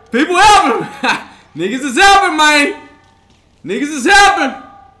 People helping! Niggas is helping, man! Niggas is helping!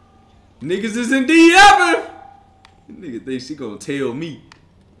 Niggas is indeed helping! Nigga think she gonna tell me.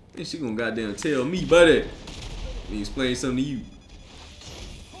 Think she gonna goddamn tell me, buddy. Let me explain something to you.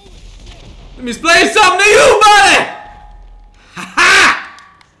 Let me explain something to you, buddy! Ha ha!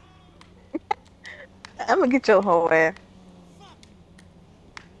 I'm gonna get your whole ass.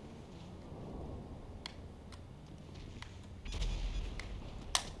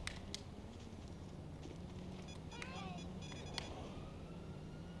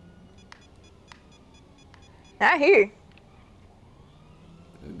 I hear.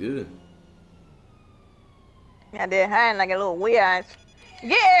 Good. Got that hiding like a little weird.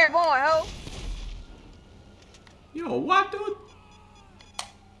 Get airborne, ho. Yo, what, dude?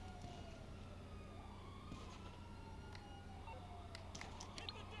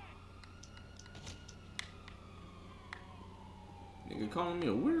 Nigga calling me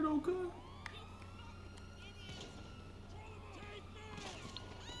a weirdo, cuz.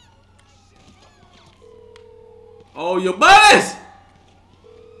 Oh, your buddies!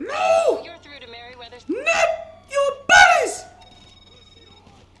 No! You're through to Merryweather's. Not your buddies!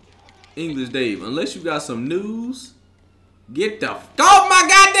 English Dave, unless you got some news, get the f off my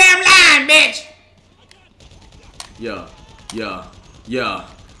goddamn line, bitch! Yeah.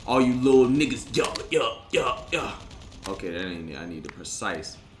 All you little niggas, yeah. Okay, that ain't it. I need the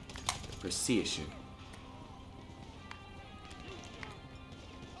precision.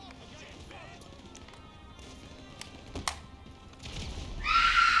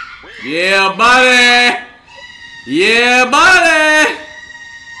 Yeah, buddy! Yeah, buddy!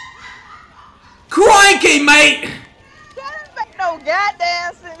 Cranky, mate! That don't make no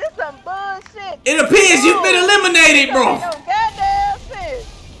goddamn sense. This some bullshit. It appears you've been eliminated, bro. No goddamn sense.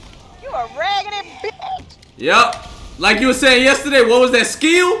 You a raggedy bitch. Yep. Like you were saying yesterday, what was that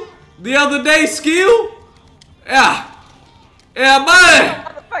skill? The other day, skill? Yeah. Yeah, buddy.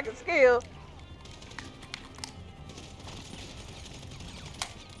 Motherfucking skill.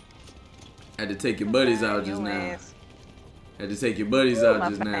 Had to take your buddies out just now. Had to take your buddies out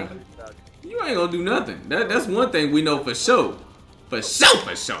just now. You ain't gonna do nothing. That's one thing we know for sure. For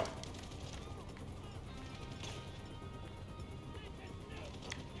sure.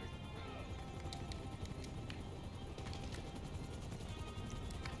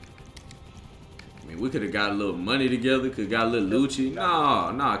 I mean, we could have got a little money together, could have got a little Lucci.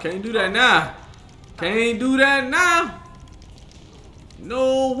 No, can't do that now. Can't do that now.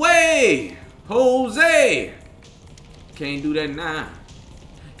 No way. Jose. Can't do that now.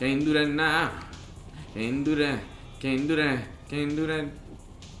 Can't do that now. Can't do that. Can't do that. Can't do that.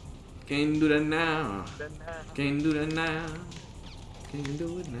 Can't do that now. Can't do that now. Can't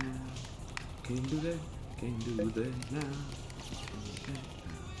do it now. Can't do that. Can't do that now.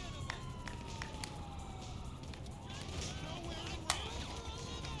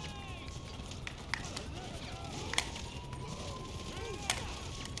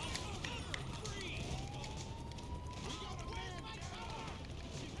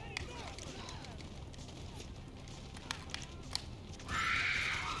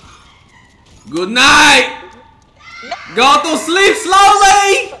 Good night. Go to sleep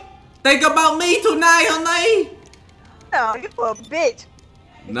slowly. Think about me tonight, honey. No, you a bitch.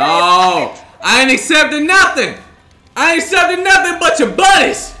 No, I ain't accepting nothing. I ain't accepting nothing but your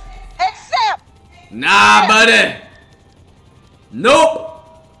buddies. Accept. Nah, buddy. Nope.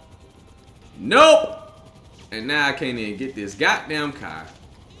 And now I can't even get this goddamn car.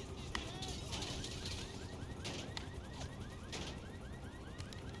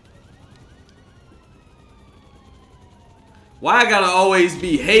 Why I gotta always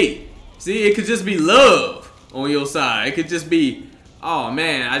be hate? See, it could just be love on your side. It could just be, oh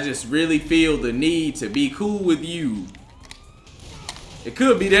man, I just really feel the need to be cool with you. It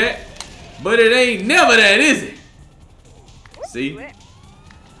could be that, but it ain't never that, is it? See?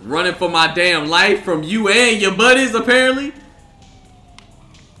 Running for my damn life from you and your buddies, apparently.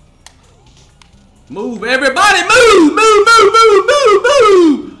 Move, everybody, move!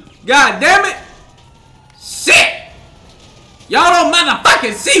 God damn it! Shit! Y'all don't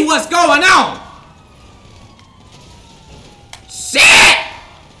motherfucking see what's going on! Shit!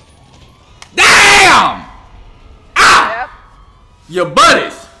 Damn! Ah! Yep. Your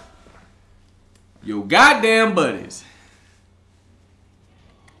buddies. Your goddamn buddies.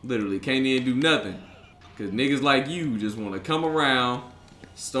 Literally can't even do nothing. Cause niggas like you just wanna come around,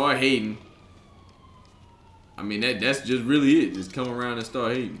 start hating. I mean that's just really it. Just come around and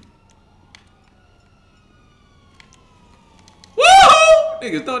start hating. Woohoo!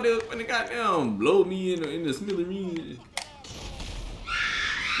 Niggas thought they was finna goddamn blow me in the smithereens.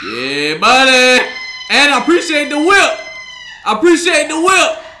 Yeah, buddy! And I appreciate the whip!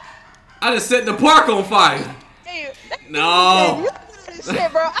 I just set the park on fire. No.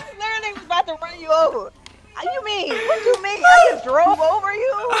 Shit, bro. I literally was about to run you over. You mean? What you mean? I just drove over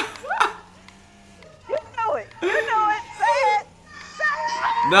you? You know it. Say it.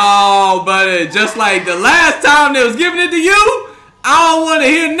 No, buddy. Just like the last time they was giving it to you, I don't want to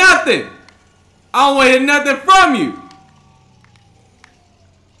hear nothing. I don't want to hear nothing from you.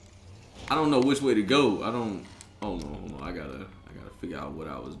 I don't know which way to go. I don't. Hold on. I gotta figure out what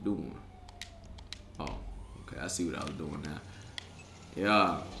I was doing. Oh, okay. I see what I was doing now.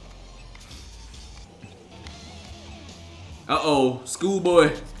 Yeah. Uh-oh,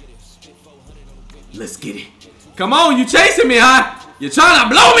 schoolboy. Let's get it. Come on, you chasing me, huh? You're trying to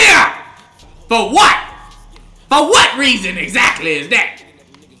blow me out. For what? For what reason exactly is that?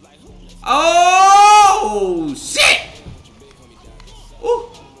 Oh, shit.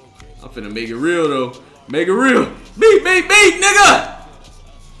 I'm finna make it real though. Make it real. Beat, nigga.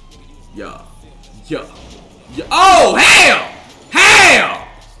 Yeah. Oh, hell.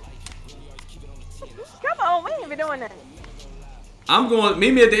 Come on, we ain't been doing nothing. I'm going.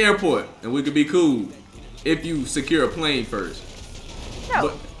 Meet me at the airport, and we could be cool if you secure a plane first.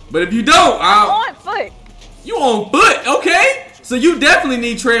 No. But if you don't, I'm on foot. You on foot? Okay. So you definitely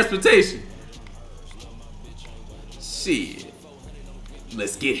need transportation. Shit.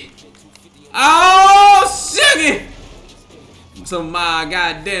 Let's get it. Oh, shit! Some of my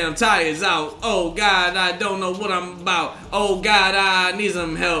goddamn tires out. Oh God, I don't know what I'm about. Oh God, I need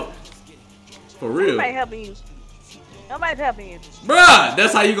some help. For real. Nobody's helping you. Nobody's helping you. Bruh,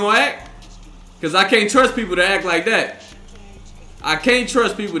 that's how you gonna act? Cause I can't trust people to act like that. I can't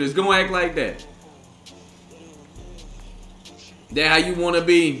trust people that's gonna act like that. That how you wanna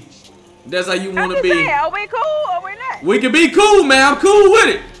be. That's how you wanna be. Saying, are we cool or we're not? We can be cool, man. I'm cool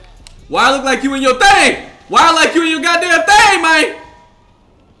with it. Why I look like you in your thing? Why I like you in your goddamn thing, man?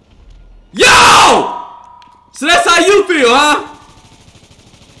 Yo! So that's how you feel, huh?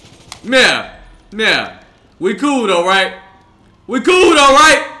 Yeah. We cool though, right? We cool though,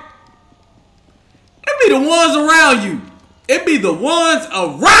 right? It be the ones around you. It be the ones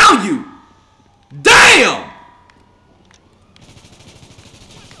around you. Damn!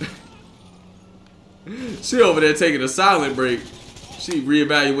 She over there taking a silent break. She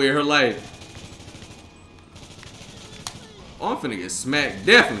reevaluating her life. Oh, I'm finna get smacked,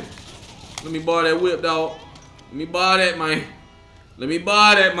 definitely. Let me borrow that whip, dog. Let me borrow that, man. Let me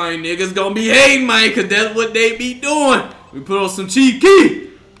borrow that, man. Niggas gonna be hating, man, cause that's what they be doing. We put on some cheap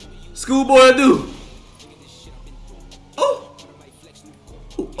key. Schoolboy do. Oh.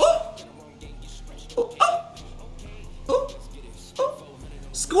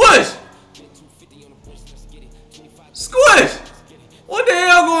 Squish! Squish! What the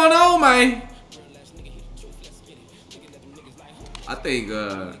hell going on, man? I think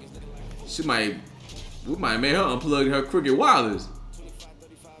we might make her unplug her crooked wireless.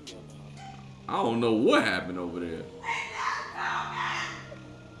 I don't know what happened over there.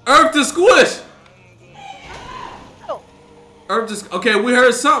 Earth to squish! Earth to, okay, we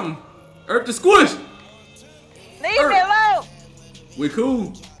heard something. Earth to squish! Leave me alone! We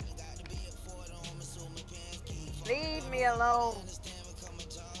cool. Leave me alone.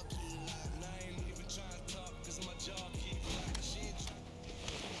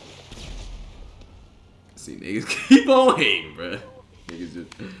 See, niggas keep on hating, bruh. Niggas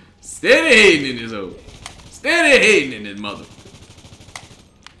just steady hating in this hoe. Steady hating in this mother.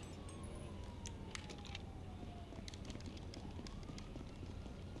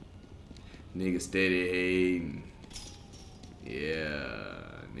 Niggas steady hating.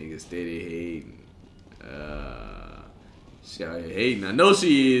 Yeah, niggas steady hating. She out here hating. I know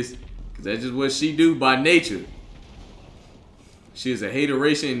she is, cause that's just what she do by nature. She is a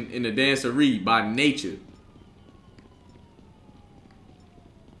hateration in the dancery by nature.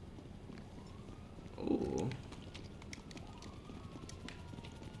 Oh.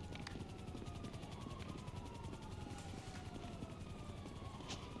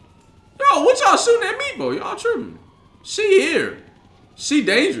 Yo, what y'all shooting at me, bro? Y'all tripping. She here. She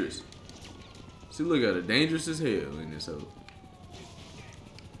dangerous. See, look at her. Dangerous as hell in this hoe.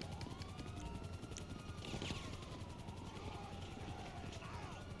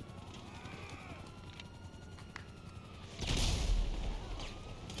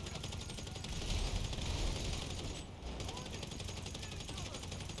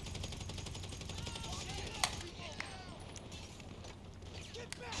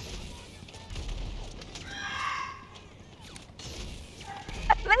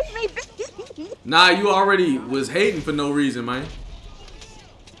 Nah, you already was hating for no reason, man.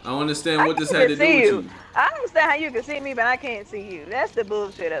 I don't understand what this had to do with you. I understand how you can see me, but I can't see you. That's the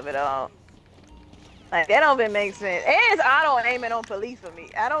bullshit of it all. Like, that don't even make sense. And it's auto aiming on police for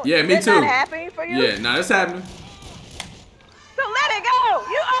me. I don't. Yeah, me too. That happening for you? Yeah, nah, that's happening. So let it go.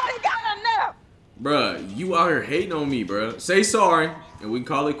 You only got enough. Bruh, you out here hating on me, bruh. Say sorry, and we can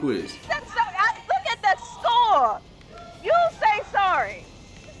call it quits. Look at the score. You say sorry.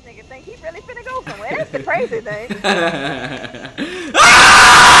 Nigga think he really finna go somewhere. That's the crazy thing.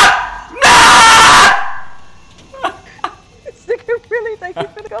 This nigga really think he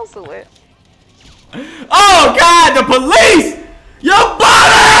finna go somewhere. Oh God, the police! Your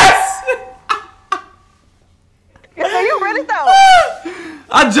butters! Yeah, you really thought.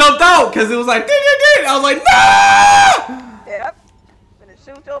 I jumped out because it was like, I was like, no! Yep. Finna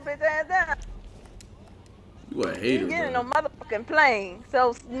shoot your bitch ass down. You a hater, You get in bro. no motherfucking plane.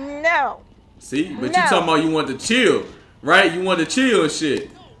 So, no. See? But you talking about you want to chill, right? You want to chill and shit.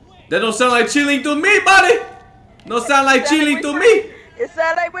 That don't sound like chilling to me, buddy. No sound like chilling to me. It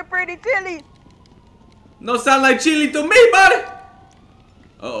sounds like we're pretty chilly. No sound like chilling to me, buddy.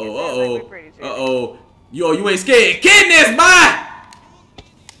 Like Yo, you ain't scared. Kidness, boy.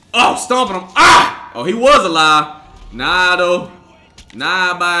 Oh, stomping him. Ah! Oh, he was alive. Nah, though.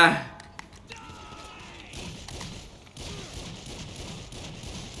 Nah, bye.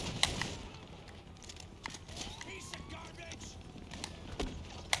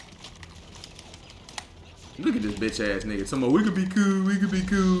 Look at this bitch ass nigga. Talking about we could be cool, we could be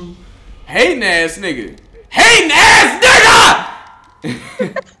cool. Hating ass nigga. Hating ass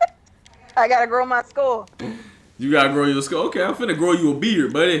nigga! I gotta grow my skull. You gotta grow your skull. Okay, I'm finna grow you a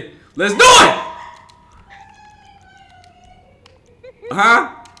beard, buddy. Let's do it!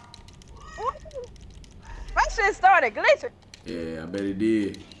 Huh? My shit started glitching. Yeah, I bet it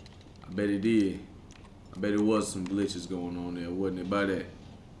did. I bet it did. I bet it was some glitches going on there, wasn't it, by that?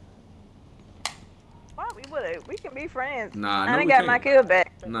 Why we can be friends. Nah, no, I we got can't. my kill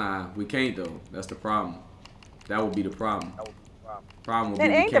back. Nah, we can't though. That's the problem. That would be the problem. Problem would That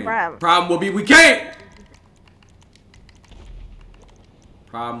be ain't we the can't. problem. Problem would be we can't.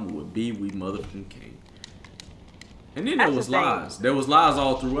 Problem would be we motherfucking can't. And then there That's was the thing. lies. There was lies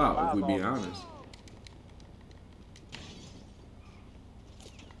all throughout, if we be honest.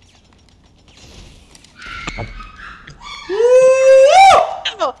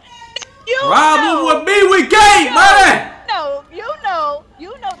 Problem would be we can't, man. No, you know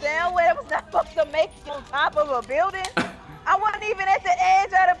damn well it was not supposed to make it on top of a building. I wasn't even at the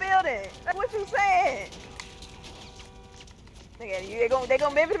edge of the building. That's what you saying. They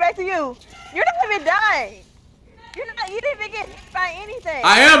gonna move it back to you. You're not even dying. You didn't even get hit by anything.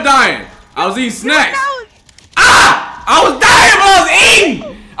 I am dying. I was eating snacks. You know, Ah! I was dying, but I was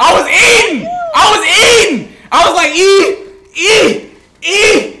eating. I was eating. I was eating. I was like,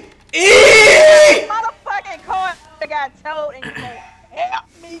 motherfucking car got towed and you gonna help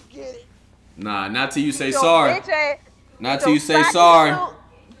me get it. Nah, not till you say Your sorry. bitch ass- Not get till you your say socks sorry. into-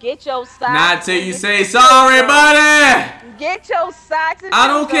 Get your socks. Not till you and say get sorry, your- buddy. Get your socks. I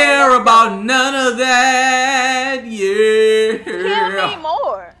don't care about none of that. Yeah. Kill me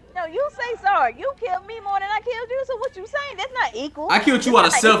more. No, you say sorry. You killed me more than I killed you. So what you saying? That's not equal. I killed you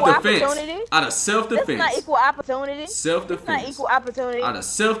That's out of not equal self-defense. opportunity. Out of That's self-defense. not equal opportunity. That's Self-defense. not equal opportunity. Out of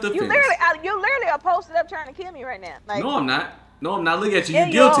self-defense. You literally are posted up trying to kill me right now. Like, No, I'm not. No, I'm not. Look at you. Yeah, You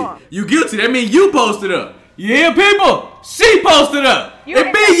you guilty. are. You guilty. That means you posted up. You hear people? She posted up. You It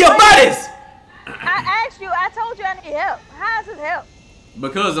ain't be your got buddies. I asked you. I told you I need help. How is this help?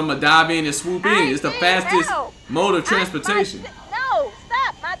 Because I'm going to dive in and swoop in. It's the I need fastest help. mode of transportation. No,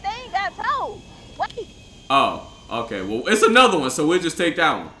 stop. My thing got towed. Wait. Oh, okay. Well, it's another one, so we'll just take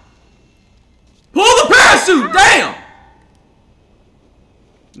that one. Pull the parachute! Damn!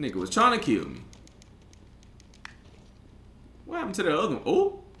 Nigga was trying to kill me. What happened to the other one?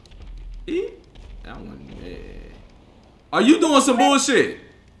 Oh, that one. Yeah. Are you doing some bullshit?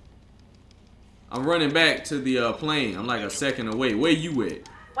 I'm running back to the plane. I'm like a second away. Where you at?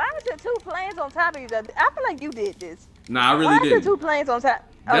 Why was there two planes on top of each other? I feel like you did this. Nah, I really Why is there didn't. two planes on top?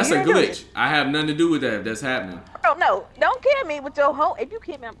 Oh, That's you a didn't do glitch. this. I have nothing to do with that if that's happening. Bro, no. Don't kill me with your whole. If you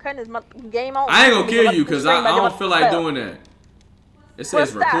kill me, I'm cutting this game on. I ain't gonna kill you because I don't feel like doing that. It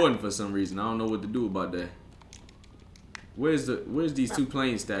says Well, stop. recording for some reason. I don't know what to do about that. Where's these two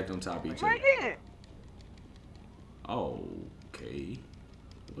planes stacked on top of each other? Right here. Okay.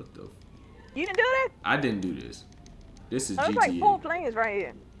 What the? You didn't do that? I didn't do this. This is Oh, it's GTA. like 4 planes right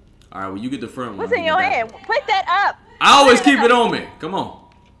here. All right, well you get the front one. What's I'm in getting your the back hand? one. Put that up. I always Put it keep up. it on me. Come on.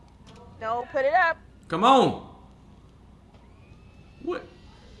 No, put it up. Come on. What?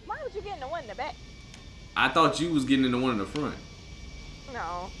 Why would you get in the one in the back? I thought you was getting in the one in the front.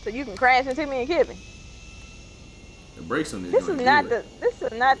 No, so you can crash into me and kill me. The brakes on this. This is joint not good.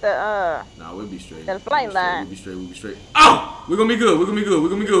 the. Nah, we'll be straight. The flight line. We'll be straight. We'll be straight. Oh! We're gonna be good. We're gonna be good. We're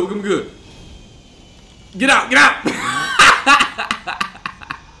gonna be good. We're gonna be good. Get out. Get out.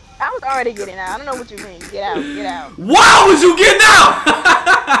 I was already getting out. I don't know what you mean. Get out. Get out. Why was you getting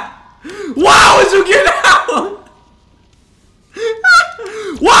out? Why was you getting out?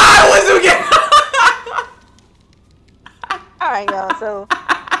 Why was you getting out? All right, y'all. So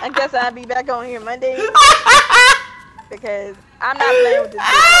I guess I'll be back on here Monday because I'm not playing with this.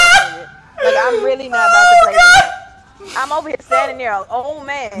 Like I'm really not about to play with this. I'm over here standing there, oh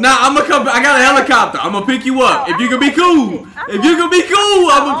man. Nah, I'm gonna come. I got a helicopter. I'm gonna pick you up. No, If you can I be don't cool. want If you can be cool,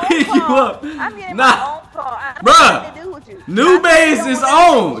 I'm gonna pick you up. I'm getting Nah. my own car. I don't Bruh. want nothing to do with you. New base is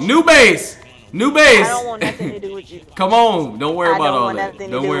on. New base. New base. I don't want nothing to do with you. Come on. Don't worry I about don't all want that. nothing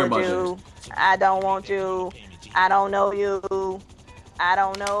to Don't do worry with about you. that. I don't want you. I don't know you. I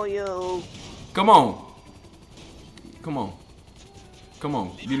don't know you. Come on. Come on. Come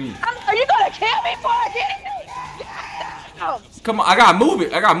on. Get in. Are you gonna kill me before I get in? Oh, Come on. I gotta move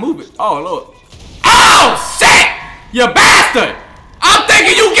it. I gotta move it. Oh, Lord. Oh, shit! You bastard! I'm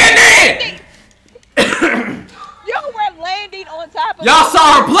thinking you getting in! you were landing on top of Y'all me.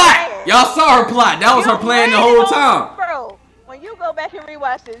 saw her plot. Y'all saw her plot. That was her plan the whole time. Bro, when you go back and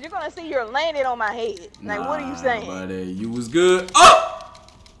rewatch this, you're gonna see you're landing on my head. Like, what are you saying? Buddy, you was good. Oh!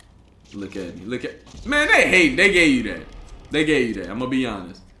 Look at me. Look at... Man, they hate. They gave you that. They gave you that. I'm gonna be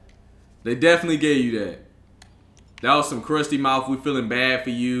honest. They definitely gave you that. That was some crusty mouth. We feeling bad for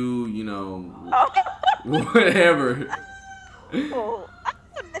you. You know... Whatever. Oh,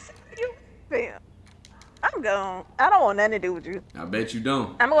 I'm missing you, fam. I'm gone. I don't want nothing to do with you. I bet you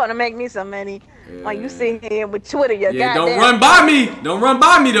don't. I'm gonna make me some money while you sit here with Twitter. Your Yeah, goddamn don't run by me. Don't run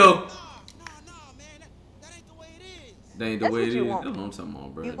by me though. Nah, man. That ain't the way it is. That ain't the That's way what it you is. want. That's what I'm talking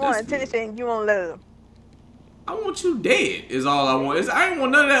about, bro. You want attention, you want love. I want you dead. Is all I want. I ain't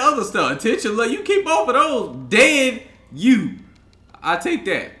want none of that other stuff. Attention, love. You keep both of those. Dead. You. I take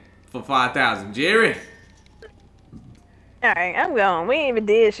that for 5,000, Jerry. All right, I'm gone. We ain't even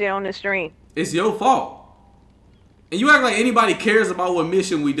did shit on the stream. It's your fault. And you act like anybody cares about what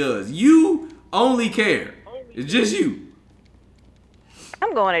mission we does. You only care. It's just you.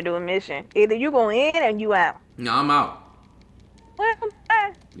 I'm going to do a mission. Either you go in or you out. No, I'm out. Well,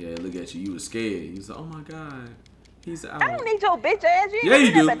 bye. Yeah, look at you. You was scared. You was like, oh my God. He's out. I don't need your bitch ass. Yeah,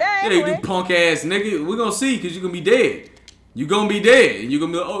 you do. Yeah, Yeah, you do, punk ass nigga. We're gonna see, because you're gonna be dead. You gonna be dead. And you're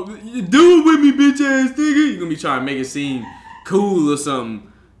gonna be like, oh, you do it with me, bitch ass nigga. You're gonna be trying to make it seem cool or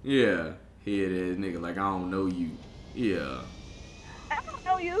something. Yeah. Here it is, nigga. Like, I don't know you. Yeah. I don't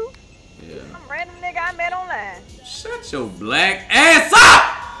know you. Yeah. Some random nigga I met online. Shut your black ass up!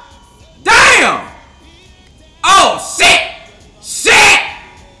 Damn! Oh, shit! Shit!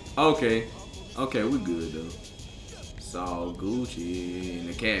 Okay. Okay, we good, though. It's all Gucci in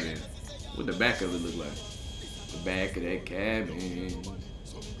the cabin. What the back of it look like? The back of that cabin.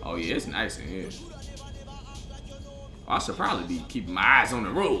 Oh, yeah, it's nice in here. I should probably be keeping my eyes on the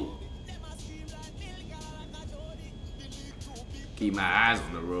road. Keep my eyes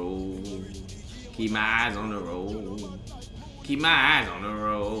on the road. Keep my eyes on the road. Keep my eyes on the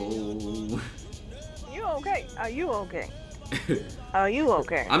road. You okay? Are you okay? Are you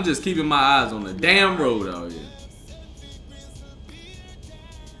okay? I'm just keeping my eyes on the damn road out here.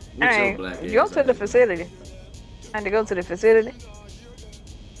 All right, go to the facility. I had to go to the facility.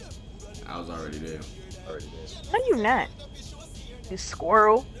 I was already there. No, you not. You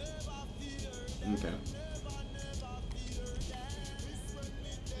squirrel. Okay.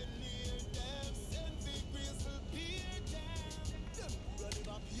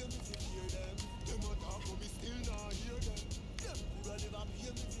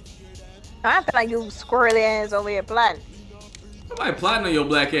 I feel like you squirrely ass over here plotting. Somebody plotting on your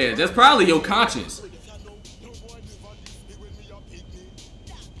black ass. That's probably your conscience.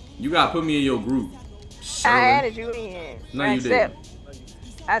 You gotta put me in your group. I added you in. No, you didn't.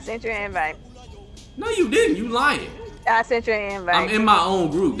 I sent you an invite. No, you didn't. You lying. I sent you an invite. I'm in my own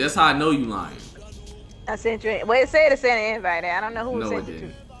group. That's how I know you lying. I sent you. Well, it said to send an invite. I don't know who No, sent it it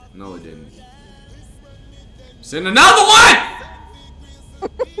didn't. No, it didn't. Send another one!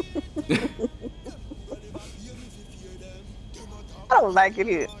 I don't like it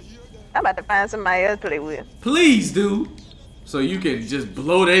here. I'm about to find somebody else to play with. Please do. So you can just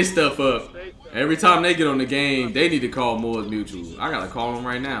blow their stuff up. Every time they get on the game, they need to call Moore's Mutual. I gotta call them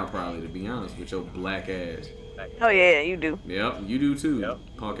right now, probably, to be honest, with your black ass. Oh yeah, you do. Yep, you do too. Yep.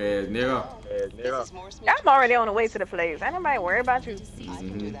 Punk ass nigga. I'm already on the way to the place. Ain't nobody worried about you.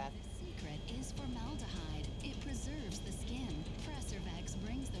 Mm-hmm. Secret is formaldehyde. It preserves the skin. Presservex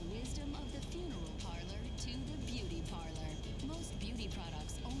brings the wisdom of the funeral parlor to the beauty parlor. Most beauty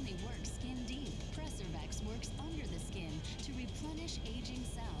products only work skin deep. Presservex works under the skin to replenish aging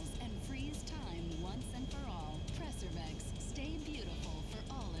cells and freeze time once and for all. Presservex, stay beautiful for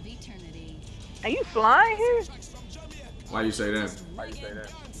all of eternity. Are you flying here? Why you say that?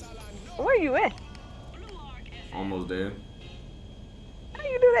 Where you at? Almost there. How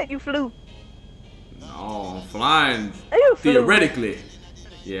you do that? You flew. No, I'm flying. You flew. Theoretically.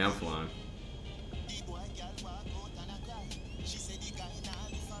 Yeah, I'm flying.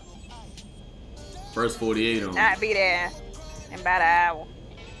 First 48 on. I'll be there in about an hour.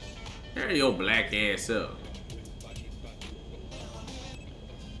 Hurry your black ass up.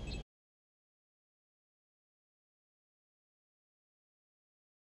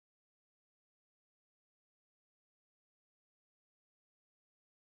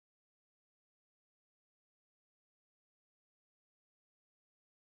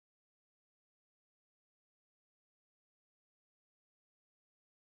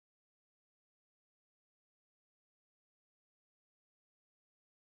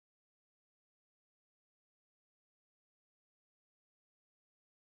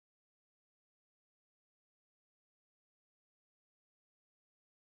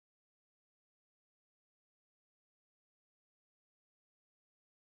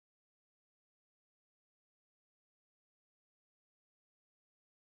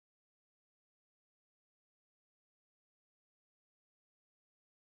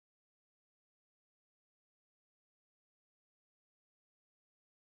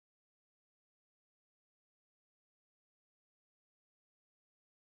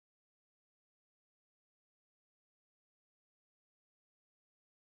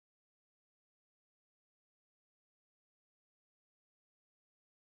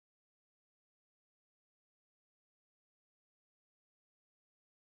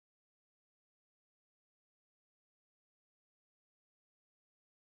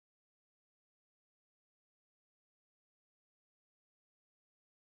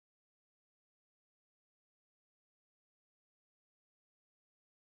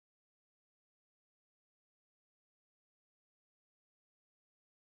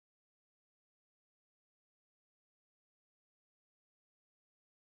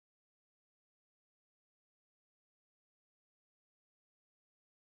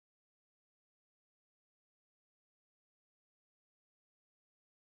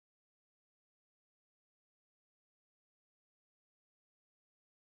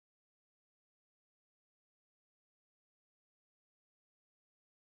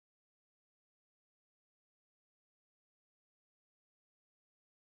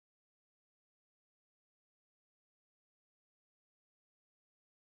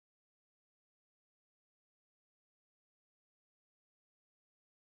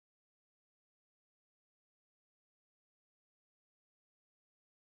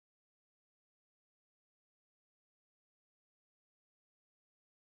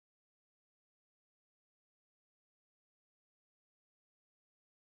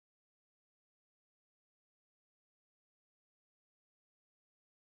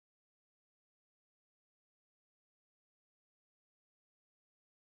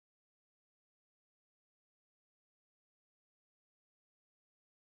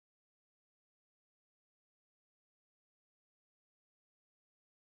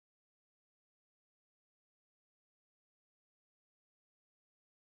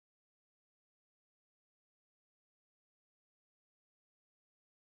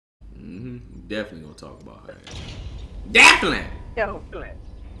 Definitely gonna talk about her. Definitely. Yo,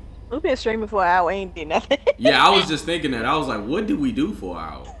 we've been streaming for an hour, ain't did nothing. Yeah, I was just thinking that. I was like, what did we do for an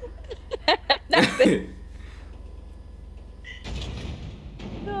hour? Nothing.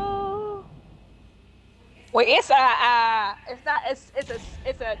 No. Well, it's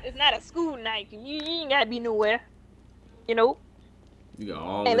not a school night. You ain't gotta be nowhere. You know. You got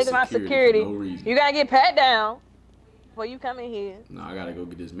all Hey, this look at my security security. for no reason. You gotta get pat down before you come in here. No, I gotta go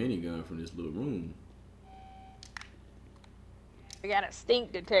get this minigun from this little room. We got a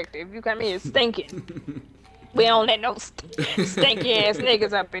stink detector. If you come in here stinking, we don't let no stinky ass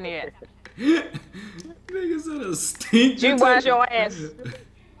niggas up in here. Niggas said a stink. Did you wash your ass?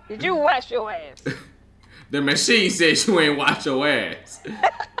 Did you wash your ass? The machine says you ain't wash your ass.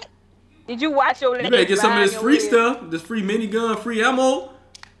 Did you wash your legs? You better get some of this behind free your stuff. This free minigun, free ammo.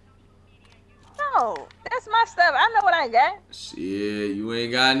 No, that's my stuff. I know what I got. Shit, you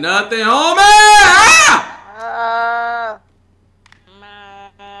ain't got nothing, homie. Ah!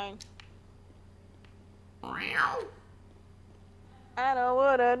 Man. I don't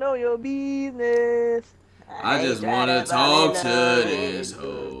wanna know your business. I just wanna talk to this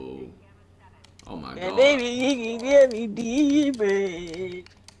hoe. Oh my god. Baby, you can get me deeper.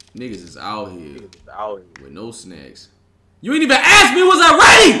 Niggas is out here with no snacks. You ain't even asked me, was I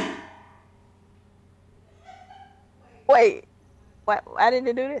ready? Wait, what? I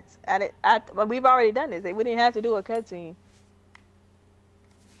didn't do this. But we've already done this. We didn't have to do a cutscene.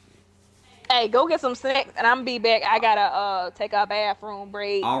 Hey, go get some snacks, and I'm be back. I gotta take a bathroom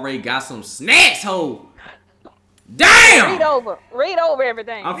break. Already got some snacks, ho. Damn! Read over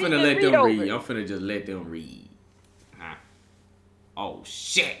everything. I'm finna let them read. I'm finna just let them read. Huh? Oh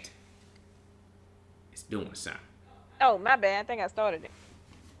shit! It's doing something. Oh, my bad. I think I started it.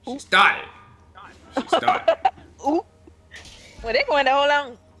 She started. She started. Ooh. Well, they going to hold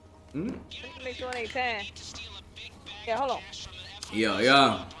on. Mm? Make sure it ain't time. Yeah, hold on.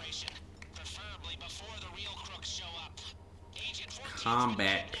 Yeah.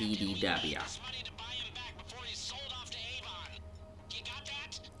 Combat PDW.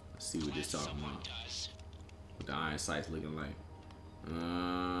 Let's see what this talking about. What the iron sights looking like.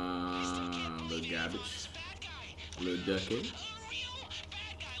 Little garbage. Little ducky.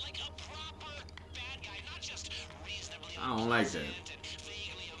 I don't like that.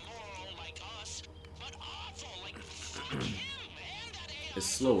 It's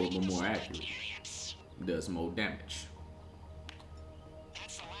slower but more accurate. Does more damage.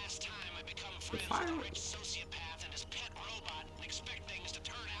 The fire.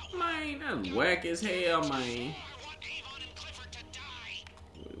 Man, that's whack as hell, man.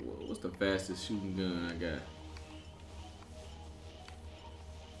 What's the fastest shooting gun I got?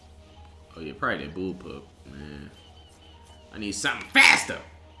 Oh yeah, probably that bullpup, man. I need something faster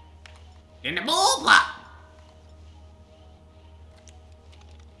than the bullpup.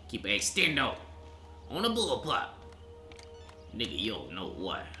 Keep an extendo on the bullpup. Nigga, you don't know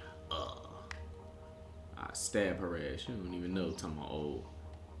what. I stab her ass. You don't even know. Talking about old.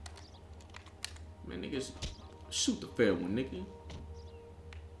 Man, niggas, shoot the fair one, nigga.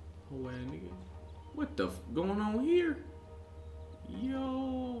 Oh, nigga. What the going on here?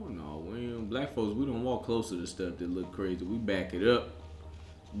 Yo, no, black folks, we don't walk closer to stuff that look crazy. We back it up.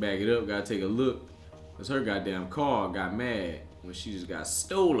 Gotta take a look. Cause her goddamn car got mad when she just got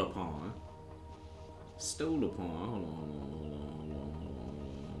stole upon.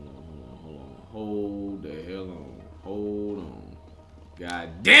 Hold the hell on. Hold on.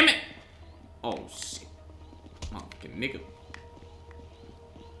 God damn it! Oh shit. Motherfucking nigga.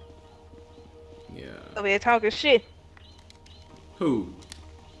 Yeah. Over here talking shit. Who?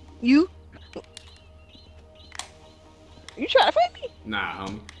 You? You trying to fight me? Nah,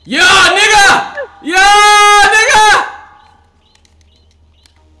 homie. Yo, nigga! Yo, nigga!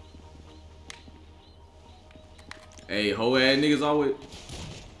 Hey, hoe ass niggas always.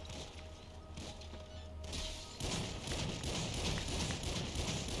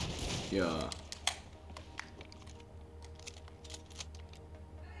 Yeah.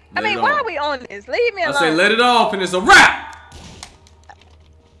 I mean, why are we on this? Leave me alone. I say let it off and it's a wrap.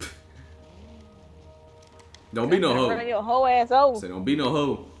 Don't be no hoe. Run your whole ass over. Say don't be no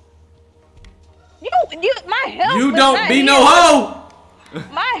hoe. My health. You was don't not be here. no hoe.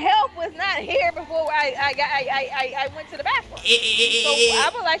 My health was not here before I went to the bathroom. So I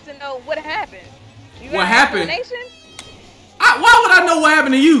would like to know what happened. You got What an happened? explanation? Why would I know what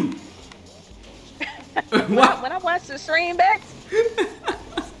happened to you? When I watch the stream back,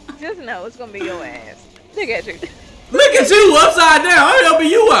 just know it's gonna be your ass. Look at you. Look at you upside down. I'm helping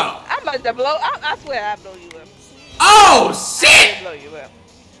you out. I'm about to blow. I swear I'll blow you up. Oh I'll shit! blow you up.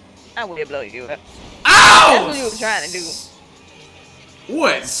 I will blow you up. Ow! That's what you were trying to do.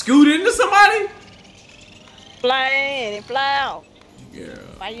 What? Scoot into somebody? Fly in and fly out. Yeah.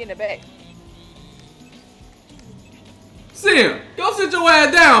 Why you in the back? Sim, go sit your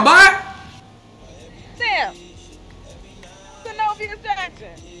ass down, boy. Sam. Zenobia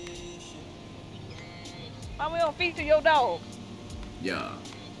Jackson. Why we don't feature your dog? Yeah.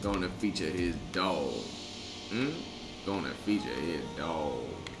 Gonna feature his dog. Gonna feature his dog.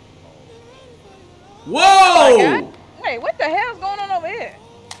 Whoa! Oh, wait, what the hell's going on over here?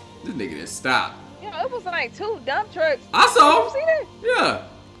 This nigga just stopped. You know, it was like 2 dump trucks. I saw. Did you see that? Yeah.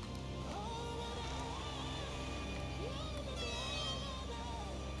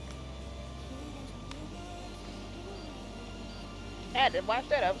 I had to watch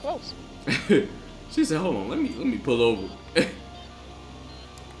that up close. She said, "Hold on, let me pull over.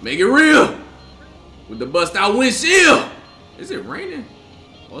 Make it real with the bust out windshield." Is it raining?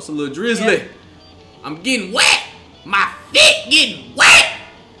 Oh, it's a little drizzly. Yeah. I'm getting wet. My feet getting wet.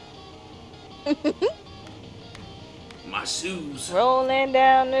 My shoes. Rolling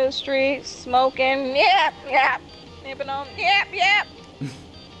down the street, smoking, yap, yap. Nipping on, yap, yap.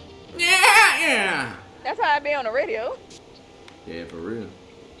 Yeah. That's how I be on the radio. Yeah, for real.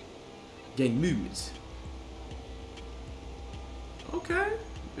 Gang movements. Okay.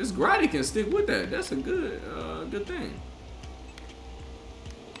 This Grotty can stick with that. That's a good thing.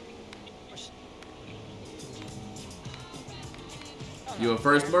 You a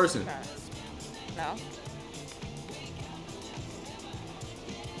first person? No.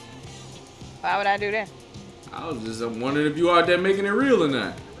 Why would I do that? I was just wondering if you out there making it real or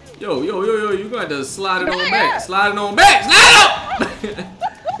not. Yo, you gonna have to slide it on back. Slide it on back. Slide it up!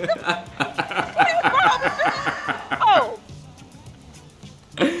 Oh!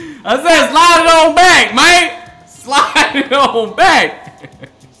 I said slide it on back, man! Slide it on back!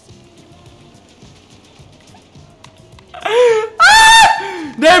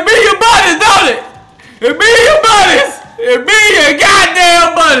 They be your buddies, don't it? It be your buddies! It be your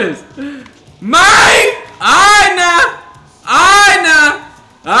goddamn buddies! Mine!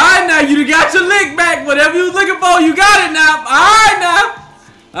 Alright now, you done got your lick back. Whatever you was looking for, you got it now. Alright now.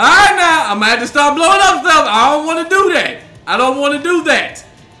 I'm gonna have to start blowing up stuff. I don't want to do that. I don't want to do that.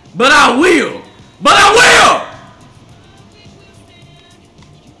 But I will.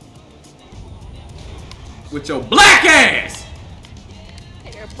 With your black ass.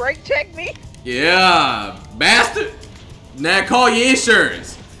 Here, brake check me. Yeah, bastard. Now call your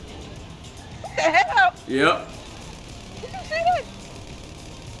insurance. What the hell? Yep, Did you see that?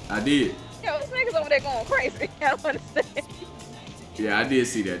 I did. Yo, this nigga's over there going crazy. I don't understand. Yeah, I did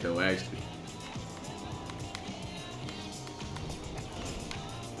see that though, actually.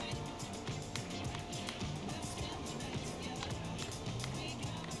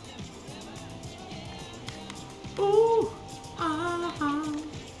 Ooh,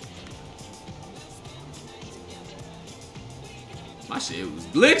 my shit was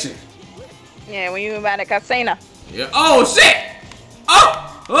glitching. Yeah, when you were by the casino. Yeah. Oh shit!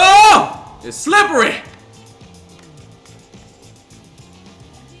 Oh! It's slippery.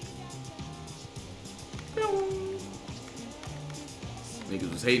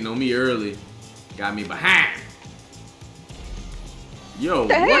 Niggas was hating on me early. Got me behind. Yo,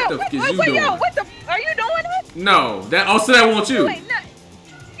 what the fuck is you doing? Yo, what the? Are you doing that? No, that. Oh, so that won't you? Wait, no,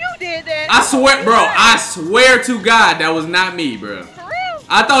 you did that. I swear, bro. I swear to God, that was not me, bro. For real?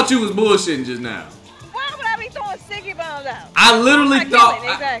 I thought you was bullshitting just now. Why would I be throwing sticky bombs out? I literally thought.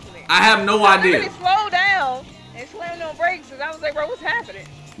 Exactly. I have no I idea. really slowed down and slammed on brakes, and I was like, bro, what's happening?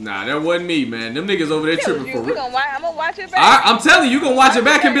 Nah, that wasn't me, man. Them niggas over there tripping for real. I'm gonna watch it back. I'm telling you, gonna watch it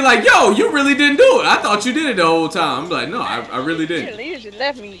back and be like, yo, you really didn't do it. I thought you did it the whole time. I'm like, no, I really didn't. You just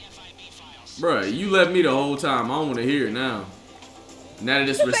left me. Bruh, you left me the whole time. I don't want to hear it now. Now that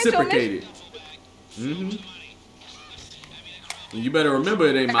it's This ain't your reciprocated. You better remember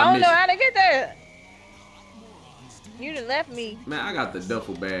it ain't I my don't know mission. how to get there. You done left me. Man, I got the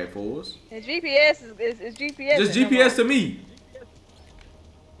duffel bag for us. And GPS is GPS. Just GPS to me.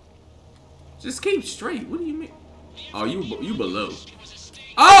 Just keep straight. What do you mean? Oh, you below.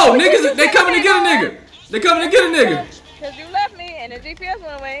 Oh, niggas, they coming to get a nigga. They coming to get a nigga. Cause you left me and the GPS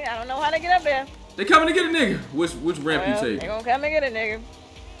went away. I don't know how to get up there. They coming to get a nigga. Which ramp you They take? gonna come and get a nigga.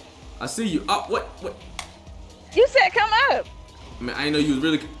 I see you. Oh, what? You said come up. Man, I didn't know you was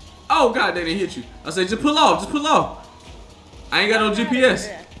really. Oh God, they didn't hit you. I said just pull off. Just pull off. I ain't got no GPS.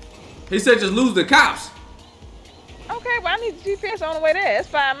 He said just lose the cops. Okay, well I need the GPS on the way there. It's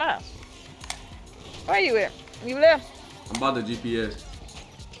 5 miles. Where you at? You left? I'm about the GPS.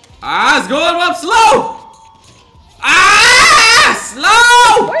 Ah, it's going up slow. Ah,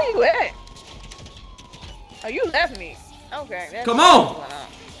 slow. Where you you left me. Okay. That's Come on. what's going on.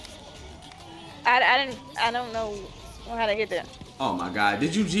 I don't know how to get there. Oh my God,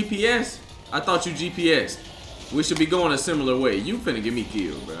 did you GPS? I thought you GPS. We should be going a similar way. You finna get me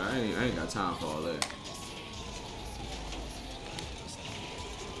killed, bro. I ain't got time for all that.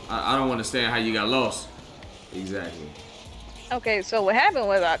 I don't understand how you got lost. Exactly. Okay, so what happened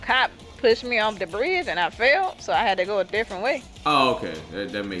was a cop pushed me off the bridge and I fell, so I had to go a different way. Oh, okay.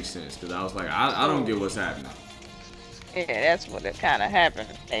 That makes sense. Because I was like, I don't get what's happening. Yeah, that's what it kind of happened.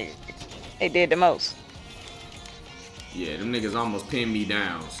 They did the most. Yeah, them niggas almost pinned me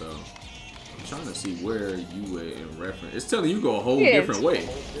down, so I'm trying to see where you were in reference. It's telling you go a whole different way.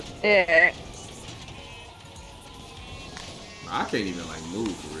 Yeah. I can't even like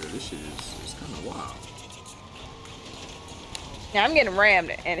move for real. This shit is kind of wild. Yeah, I'm getting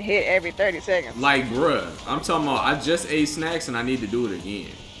rammed and hit every 30 seconds. Like, bruh, I'm talking about I just ate snacks and I need to do it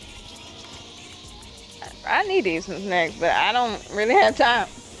again. I need these snacks, but I don't really have time.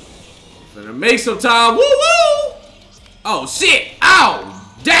 Finna make some time. Woo woo! Oh shit!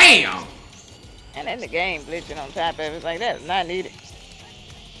 Ow! Damn! And then the game glitching on top of it. It's like, that's not needed.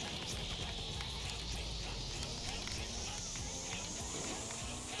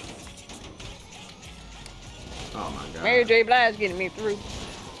 Oh my God. Mary J. Blige getting me through.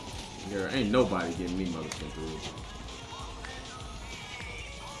 There ain't nobody getting me motherfucking through.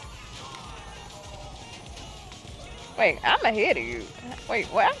 Wait, I'm ahead of you. Wait,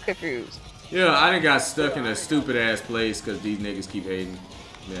 what? I'm confused. Yeah, I done got stuck in a stupid ass place because these niggas keep hating.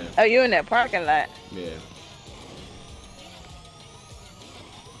 Yeah. Oh, you in that parking lot? Yeah.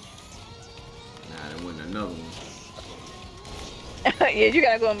 Nah, there went another one. Yeah, you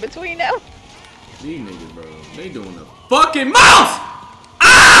gotta go in between now. These niggas, bro, they doing the fucking mouse!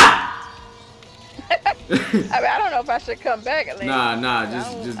 Ah! I mean, I don't know if I should come back. At least. Nah,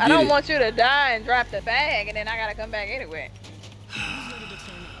 just I don't want you to die and drop the bag, and then I gotta come back anyway.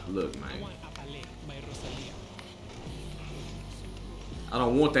 Look, man. I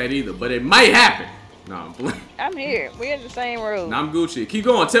don't want that either, but it might happen. Nah, I'm playing. I'm here. We're in the same road. Nah, I'm Gucci. Keep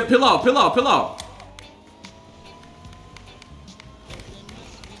going. Pill off.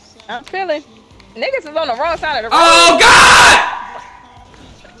 I'm feeling. Niggas is on the wrong side of the road. Oh, God!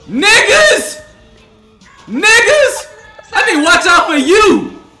 Niggas! I need to watch out for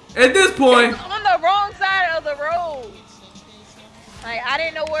you at this point. It's on the wrong side of the road. Like, I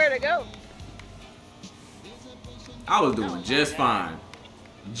didn't know where to go. I was doing just fine.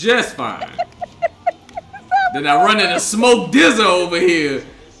 Just fine. Then I run into Smoke Dizzer over here.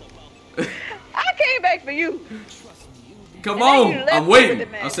 I came back for you. Come And then you on. left I'm me waiting. with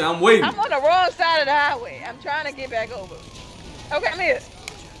the man. I said I'm waiting. I'm on the wrong side of the highway. I'm trying to get back over. Okay, I'm here.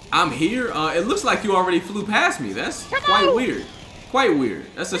 I'm here. It looks like you already flew past me. That's Come quite on. weird. Quite weird.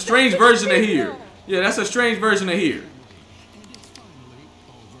 That's a strange version of here. Yeah, that's a strange version of here.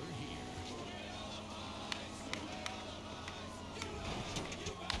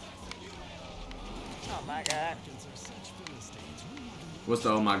 Oh my God. What's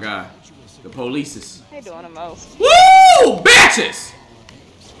the oh my God? The polices. They doing the most. Woo! Bitches!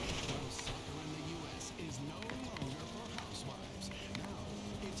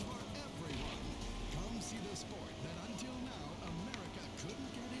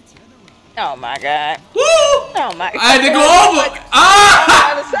 Oh my God. Woo! Oh my God. I had to go over.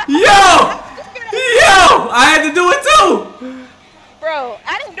 Ah! Yo! I had to do it too. Bro,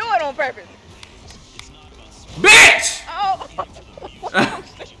 I didn't do it on purpose. Bitch! Oh.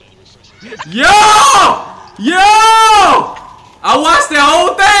 Yo! I watched that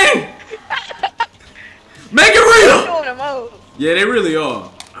whole thing. Make it real. Doing the most. Yeah, they really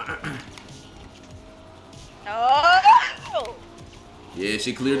are. Oh. Yeah,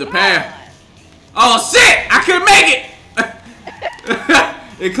 she cleared the path. Oh shit! I couldn't make it.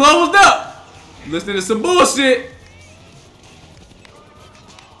 It closed up. Listening to some bullshit.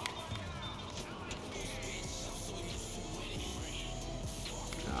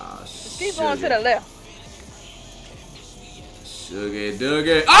 Keep going to the left. Sugar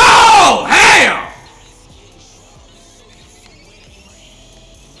Dugger. Oh, hell!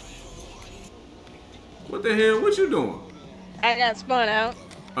 What the hell? What you doing? I got spun out.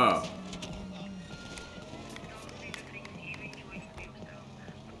 Oh.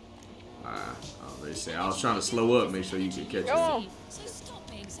 I already said I was trying to slow up, make sure you could catch Go it. on. So stop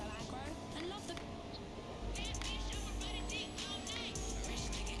being so aggro and love the.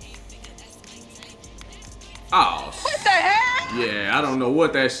 Oh, What the hell? yeah, I don't know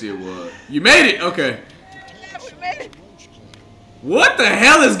what that shit was. You made it? Okay. Yeah, we made it. What the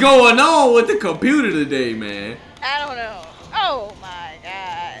hell is going on with the computer today, man? I don't know. Oh my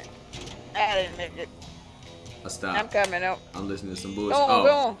God. I didn't make it. stopped. I'm coming up. I'm listening to some bullshit. Go on,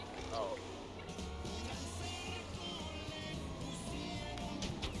 go on.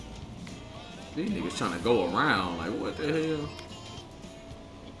 These niggas trying to go around. Like, what the hell?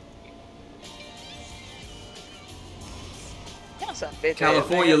 Y'all some bitch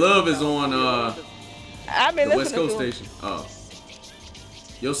California ass niggas. Love is on I've been the West listening Coast to 'em. station. Oh.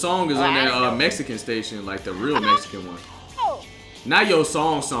 Your song is Oh, on I that know. Mexican station, like the real Mexican one. Oh, Not your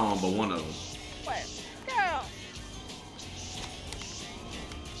song, but one of them. what? Girl.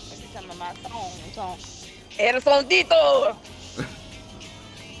 What you talking about my song? El Sondito.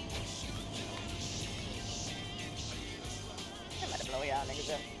 I'm about to blow y'all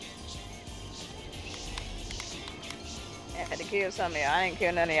niggas up. I had to kill some of y'all. I ain't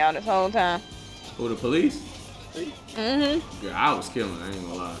kill none of y'all this whole time. Who, the police? Mm-hmm. Yeah, I was killing, I ain't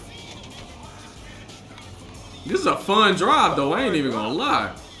gonna lie. This is a fun drive, though. I ain't even gonna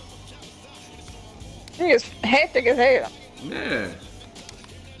lie. Niggas hectic as hell. Yeah.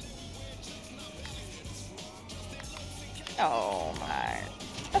 Oh my.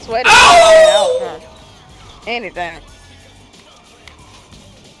 That's what it Oh! is. Anything.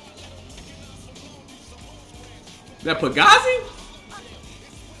 That Pagazi?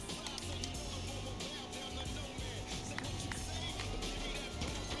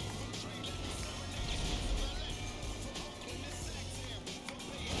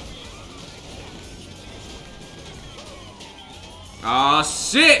 Oh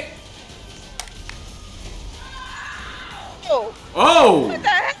shit! Oh, Oh! what the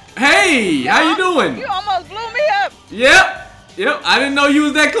heck? Hey, how you doing? You almost blew me up. Yep. I didn't know you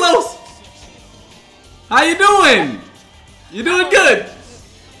was that close. How you doing? You doing good?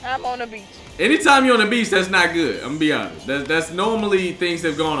 I'm on the beach. Anytime you're on the beach, that's not good. I'm gonna be honest. That's normally things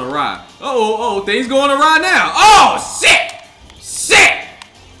have gone awry. Oh, things going awry now. Oh shit!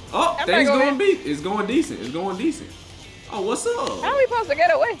 Oh, I'm things not going going It's going decent. Oh, what's up? How are we supposed to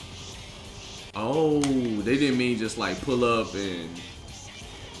get away? Oh, they didn't mean just like pull up and.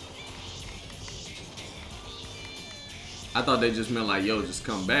 I thought they just meant like, yo, just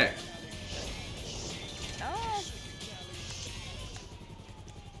come back. Oh.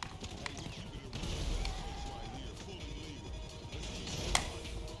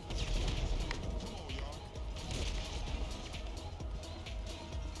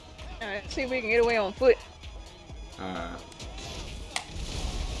 Alright, see if we can get away on foot.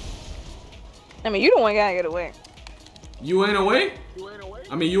 I mean, you the one gotta get away. You ain't away?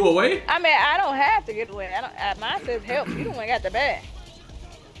 I mean, you away? I mean, I don't have to get away. Mine says help. You the one got the bag.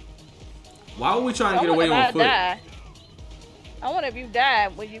 Why would we try and I get wonder away if on I foot? die. I wonder if you die,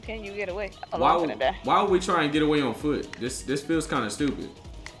 when you get away? Oh, I'm gonna die. Why would we try and get away on foot? This feels kind of stupid.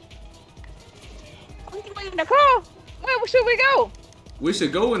 We can wait in the car. Where should we go? We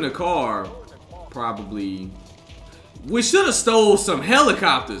should go in the car, probably. We should have stole some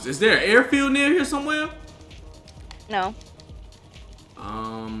helicopters. Is there an airfield near here somewhere? No.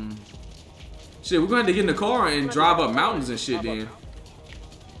 Shit, we're gonna have to get in the car and drive up mountains and shit then.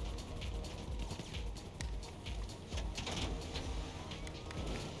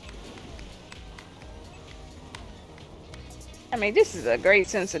 I mean, this is a great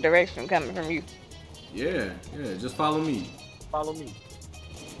sense of direction coming from you. Yeah, just follow me. Follow me.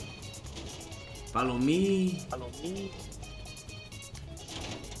 Follow me. Follow me.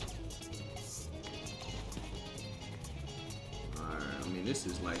 Alright, I mean, this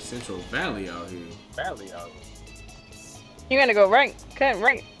is like Central Valley out here. Valley out You're gonna go right. Cut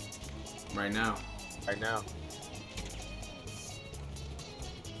right. Right now. right now.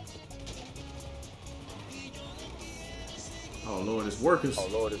 Oh Lord, it's workers. Oh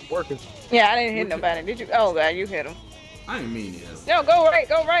Lord, it's working. Yeah, I didn't hit nobody. Did you? Oh God, you hit him. I ain't mean it. No, go right.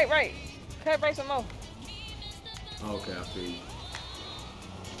 Cut right some more. Okay, I feel you.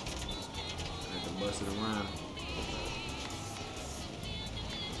 I had to bust it around.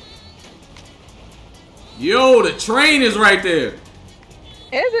 Yo, the train is right there.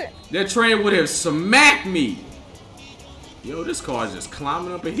 Is it? That train would have smacked me. Yo, this car is just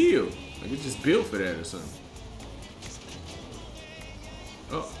climbing up a hill. Like it's just built for that or something.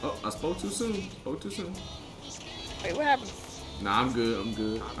 Oh, I spoke too soon. Wait, what happened? Nah, I'm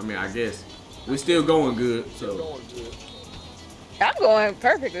good. I mean, I guess. We still going good, so. I'm going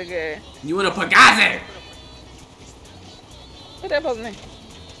perfectly good. You in a Pagazi? What that supposed to mean?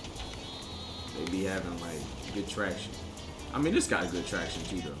 They be having, like, good traction. I mean, this got good traction,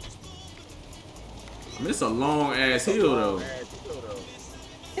 too, though. I mean, it's a long-ass hill, though.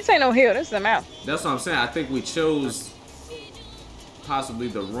 This ain't no hill. This is a mountain. That's what I'm saying. I think we chose possibly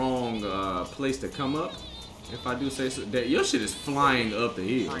the wrong place to come up, if I do say so. That your shit is flying up the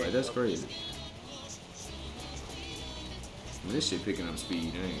hill. Like, that's crazy. This shit picking up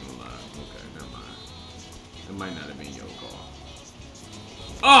speed. I ain't gonna lie. Okay, never mind. It might not have been your car.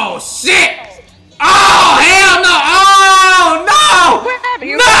 Oh shit! Oh hell no! Oh no! What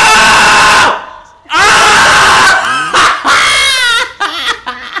happened? No!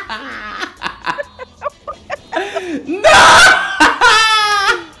 No!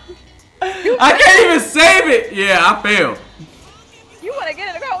 I can't even save it. Yeah, I failed. You want to get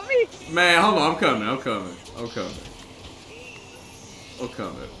in the car with me? Man, hold on. I'm coming.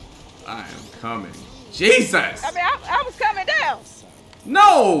 I am coming. Jesus! I mean, I was coming down.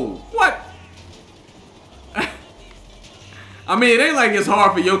 No! What? I mean, it ain't like it's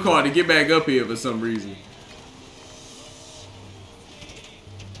hard for your car to get back up here for some reason.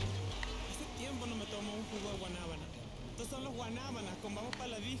 Hace tiempo no me tomo un jugo de guanábana. Estos son los guanábanas, con vamos para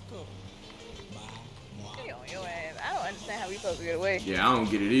la disco. Hey, on your ass. I don't understand how we supposed to get away. Yeah, I don't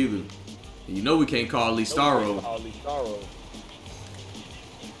get it either. You know we can't call Lee Starro.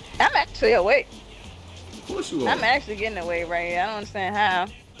 I'm actually awake. Of course you are. I'm actually getting away right here. I don't understand how.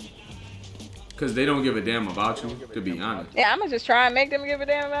 Because they don't give a damn about you, to be honest. Yeah, I'm gonna just try and make them give a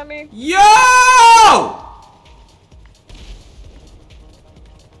damn about me. Yo!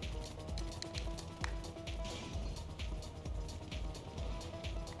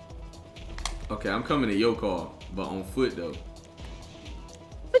 Okay, I'm coming to your car, but on foot though.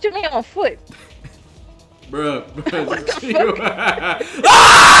 What you mean on foot? Bruh. Ah!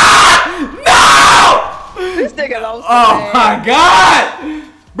 No! This nigga lost the Oh bag. my god! This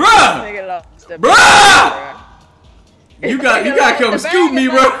Bruh! nigga lost the Bruh! bag, You gotta come scoop me,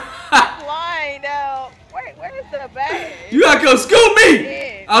 bro. Flying down. Where's the bag? You gotta come scoop me!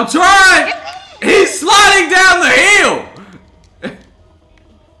 Yeah. I'm trying! He's sliding down the hill!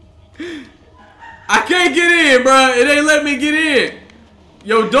 I can't get in, bro. It ain't letting me get in.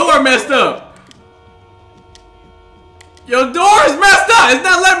 Your door messed up. Your door is messed up. It's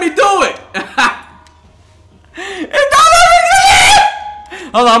not letting me do it. It's not letting me get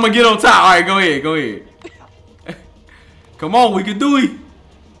in. Hold on, I'm gonna get on top. All right, go ahead. Come on, we can do it.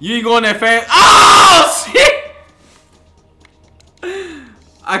 You ain't going that fast. Oh shit!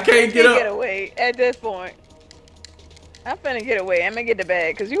 I can't get up. Get away at this point. I'm finna get away. I'm gonna get the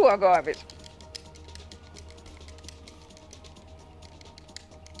bag because you are garbage.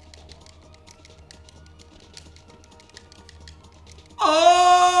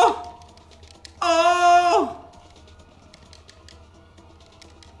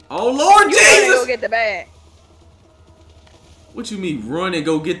 Oh Lord You gotta Jesus! go get the bag. What you mean run and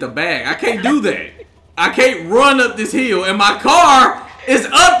go get the bag? I can't do that. I can't run up this hill and my car is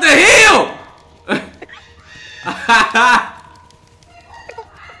up the hill!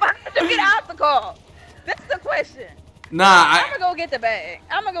 Why did you get out the car? That's the question. Nah, I'm gonna go get the bag.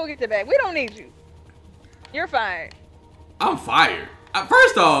 We don't need you. You're fired. I'm fired.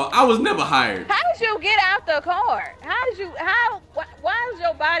 First off, I was never hired. How did you get out the car? Why is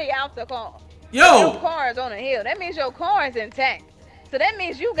your body out the car? Yo! Your car is on a hill. That means your car is intact. So that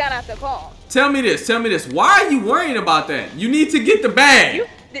means you got out the car. Tell me this. Why are you worrying about that? You need to get the bag.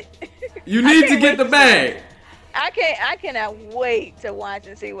 You need to get the bag. I cannot wait to watch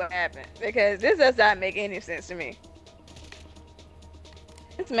and see what happens because this does not make any sense to me.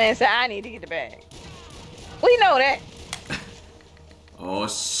 This man said I need to get the bag. We know that. Oh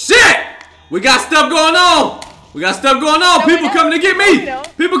shit! We got stuff going on. No, People coming to get me. No,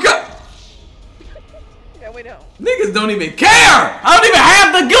 People come. No, we don't. Niggas don't even care. I don't even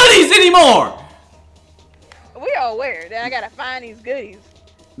have the goodies anymore. We all aware that I gotta find these goodies.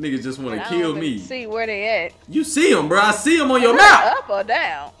 Niggas just want I to don't kill even me. See where they at. You see them, bro. I see them on your Is map. that up or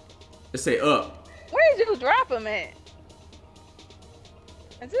down? It say up. Where did you drop them at?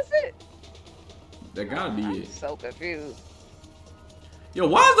 Is this it? That gotta be I'm it. so confused. Yo,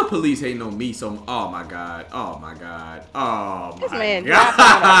 why is the police hating on me so? Oh my god. This man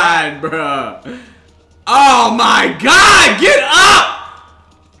God, bro. Oh my god, get up!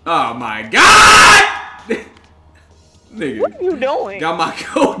 Oh my god! Nigga. What are you doing? Got my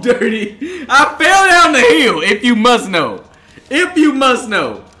coat dirty. I fell down the hill, if you must know.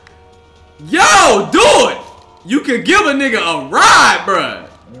 Yo, do it! You can give a nigga a ride, bruh.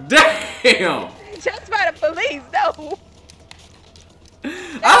 Damn. Just by the police, though.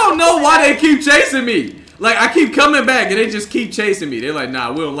 I don't know why they keep chasing me. Like, I keep coming back and they just keep chasing me. They're like,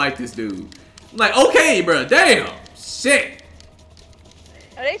 nah, we don't like this dude. I'm like, okay, bruh, damn. Shit.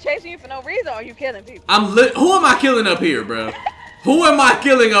 Are they chasing you for no reason or are you killing people? Who am I killing up here, bruh? Who am I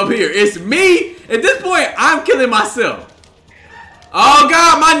killing up here? It's me. At this point, I'm killing myself. Oh,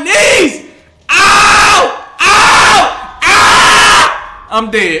 God, my knees. Ow! Ow! Ah! I'm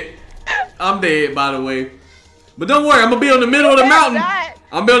dead, by the way. But don't worry, I'm gonna be on the middle of the mountain.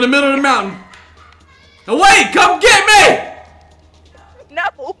 I'm gonna be on the middle of the mountain. Now wait, come get me! No.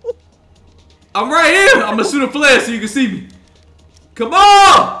 I'm right here. I'm gonna shoot a flare so you can see me. Come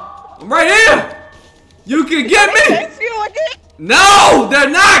on! I'm right here. You can get me. No, they're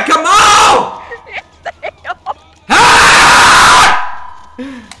not. Come on! Ah!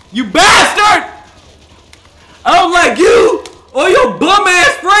 You bastard! I don't like you or your bum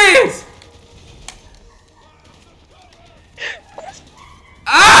ass friends.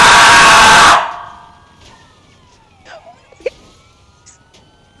 Ah!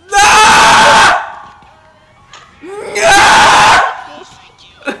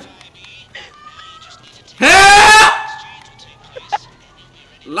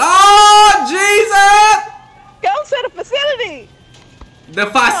 Lord Jesus! Go to the facility. The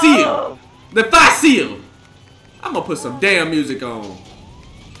facile. The facile. I'm gonna put some damn music on.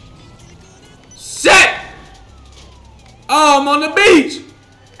 Shit! Oh, I'm on the beach.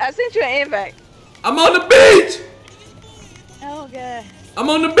 I sent you an invite. I'm on the beach. Oh god. I'm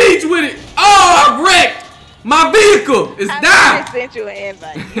on the beach with it. Oh, I'm wrecked. My vehicle is down. I sent you an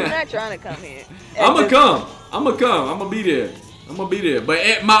invite. You're not trying to come here. I'ma come. I'ma come. I'ma be there. I'm gonna be there, but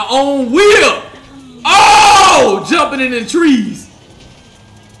at my own will. Oh, jumping in the trees.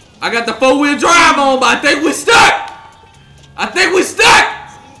 I got the 4-wheel drive on, but I think we're stuck. I think we're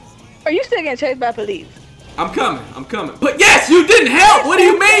stuck. Are you still getting chased by police? I'm coming. I'm coming. But yes, you didn't help. What do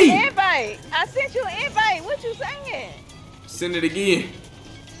you mean? Invite. I sent you an invite. What you saying? Send it again.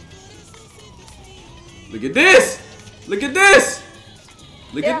 Look at this. Look at this.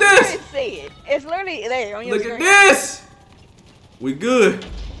 Look at this. See it. It's literally there on your Look screen. at this. We good.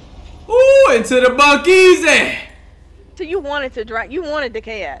 Ooh, into the bunk easy. So you wanted to drive. You wanted the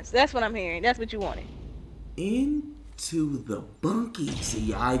chaos. That's what I'm hearing. That's what you wanted. Into the bunk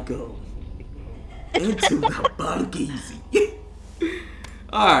easy I go. Into the bunk easy.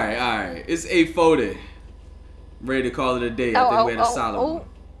 Alright. It's 8:40. Ready to call it a day. I think we had a solid one.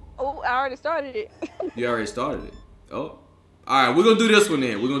 Oh, I already started it. You already started it. Oh. Alright, we're gonna do this one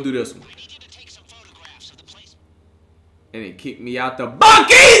then. We're gonna do this one. And it kicked me out the bunk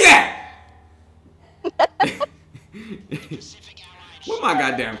easy! Where my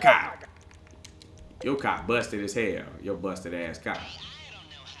goddamn car? Your car busted as hell. Your busted ass car.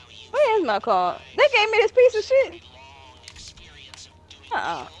 Where is my car? They gave me this piece of shit.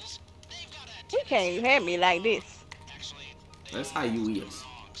 You can't have me like this. That's how you is.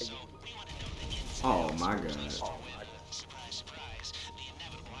 Oh my god.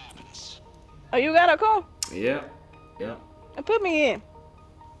 Oh, you got a car? Yep. And put me in.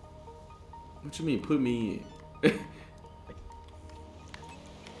 What you mean put me in?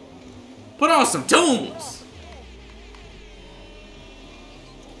 Put on some tunes.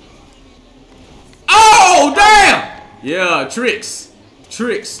 Oh damn! Yeah, tricks.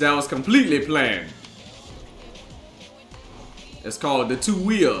 That was completely planned. It's called the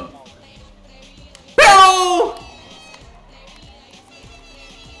 2-wheel.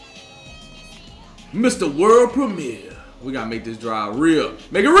 Mr. World Premiere. We gotta make this drive real.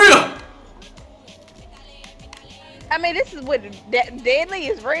 Make it real! I mean, this is what deadly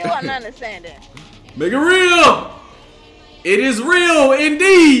is real. I'm not understanding. Make it real! It is real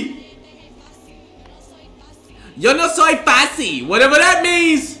indeed! Yo no soy fácil. Whatever that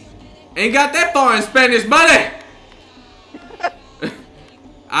means. Ain't got that far in Spanish, buddy.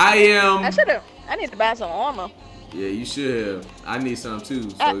 I need to buy some armor. Yeah, you should have. I need some too.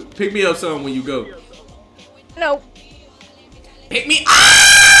 So pick me up some when you go. No. Pick me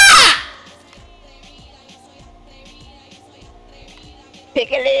up!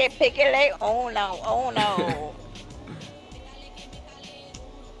 Pickle. Oh no.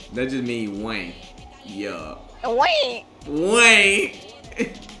 That just means Wayne. Yeah. Wayne.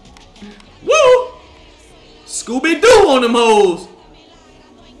 Woo! Scooby-Doo on them hoes.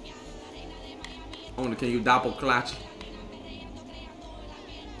 Can you double clutch?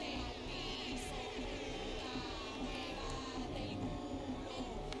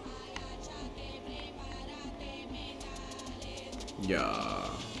 Yeah.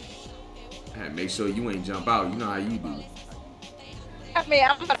 Hey, make sure you ain't jump out. You know how you do. I mean,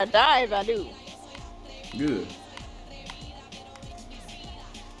 I'm gonna die if I do. Good.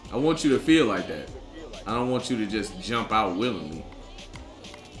 I want you to feel like that. I don't want you to just jump out willingly.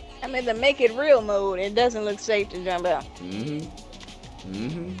 I'm in the make it real mode. It doesn't look safe to jump out.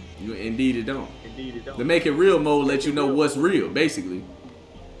 Indeed it don't. The make it real mode lets you know what's real, basically.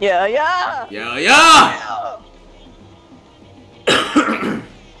 Yeah.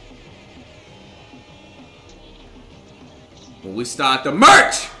 When we start the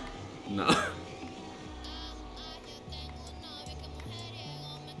merch. No.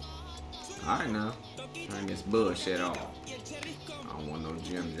 Alright now. Turn this bullshit off. I don't want no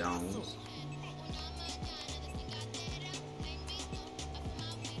Jim Jones.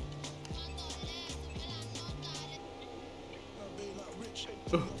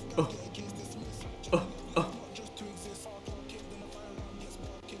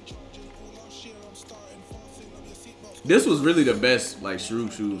 This was really the best like Shrew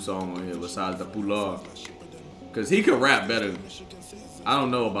song on here besides the Pular. Cause he could rap better. I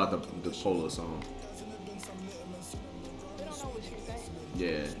don't know about the Polar song.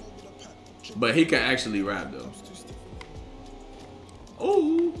 Yeah. But he can actually rap though.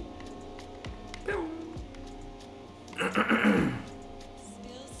 Oh.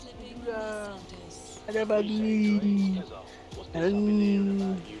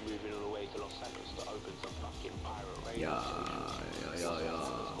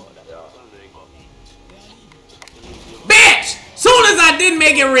 Bitch! Soon as I didn't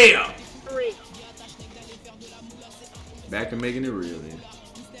make it real. Back to making it real then.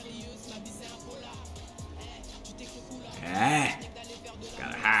 Ah,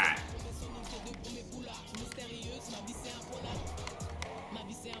 gotta hide.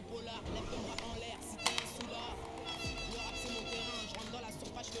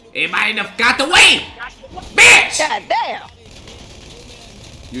 Everybody enough got the way! Bitch! God damn!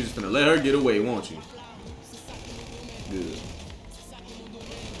 You just gonna let her get away, won't you? Good.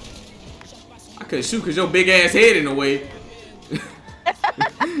 I couldn't shoot cause your big ass head in the way.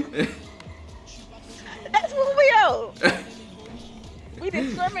 That's what we owe. We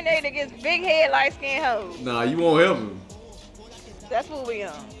discriminate against big head, light skinned hoes. Nah, you won't help him. That's what we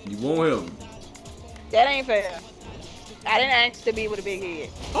own. You won't help him. That ain't fair. I didn't ask to be with a big head.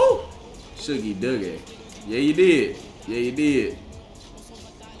 Oh! Shuggy Duggy. Yeah, you did. Yeah, you did.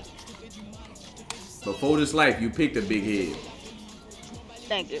 Before this life, you picked a big head.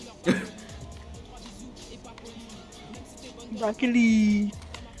 Thank you. Broccoli.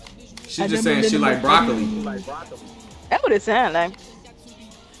 She's just saying she like broccoli. That's what it sounds like.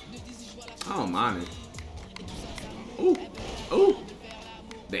 I don't mind it. Ooh. Ooh.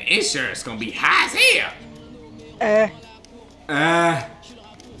 The insurance gonna be high as hell.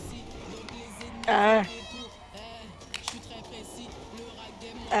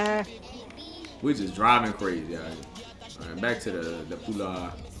 We're just driving crazy out here. Alright, back to the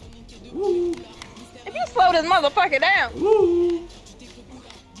Pular. Woo. If you slow this motherfucker down. Woo.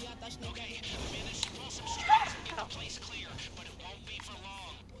 Place clear, but it won't be for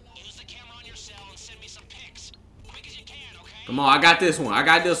long. Use the camera on your cell and send me some pics. Quick as you can, okay? Come on, I got this one. I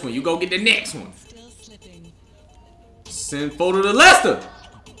got this one. You go get the next one. Send photo to Lester.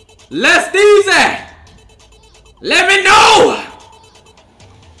 Lest easy. Let me know.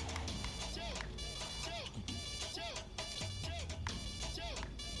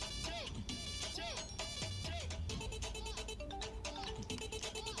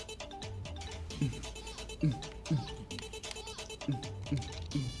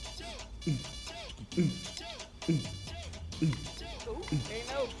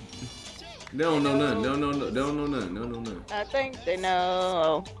 They don't know nothing. They don't know nothing. They don't know nothing. They don't know nothing. I think they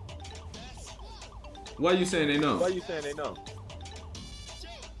know. Why you saying they know? Why you saying they know?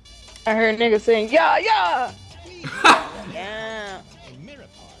 I heard niggas saying, yeah, yeah. Yeah.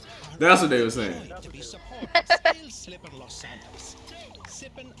 That's what they were saying. To be supported, still slipping Los Santos.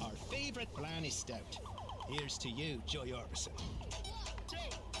 Sipping our favorite Blarney Stout. Here's to you, Joy Orbison.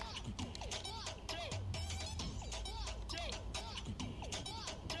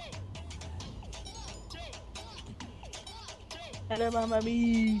 Ada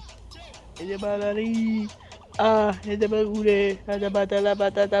mami, ada balari, ada bagure, ada batala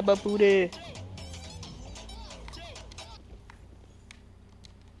batata bapure.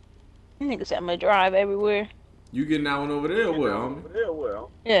 Niggas said I'm gonna drive everywhere. You getting that one over there or what, homie?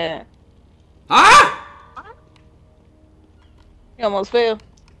 Yeah. Huh? You almost fell.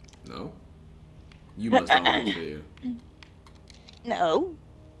 No. You must almost fail. No.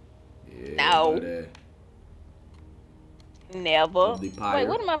 Yeah, No. Never. Of the Wait, pyre.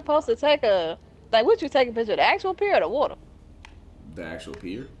 what am I supposed to take a? Like, what you take a picture of? The actual pier or the water? The actual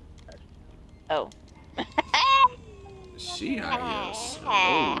pier. Oh. She out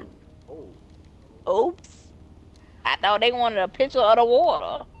here. Oops. I thought they wanted a picture of the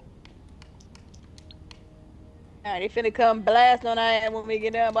water. Alright, they finna come blast on our ass when we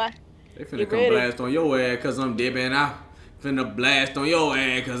get down, boy. They finna You come ready? blast on your ass cause I'm dipping out. Finna blast on your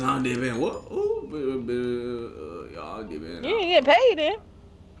ass cause I'm dipping. What? Y'all dipping You out. ain't getting paid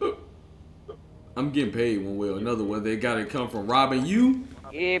then. I'm getting paid one way or another. Whether they gotta come from robbing you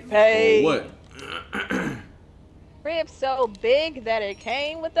Get or paid. what. Rib so big that it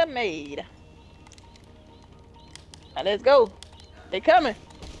came with a maid. Now let's go. They coming.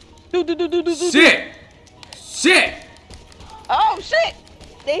 Do. Shit! Shit! Oh shit!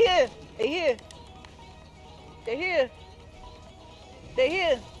 They here. They here. They here. They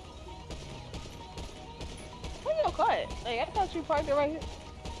here. Where your car at? Like, I thought you parked it right here.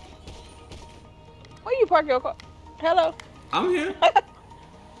 Where you park your car? Hello? I'm here.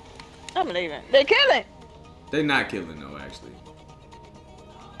 I'm leaving. They killing. They not killing though, actually.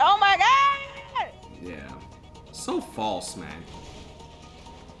 Oh my god! Yeah. So false, man.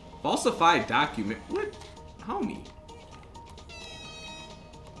 Falsified document. What? Homie.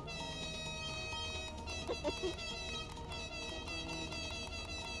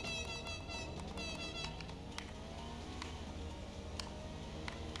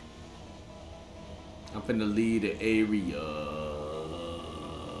 I'm finna lead the area. Yeah.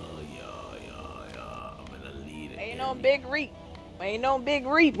 I'm finna lead the area. Ain't no big reap. Ain't no big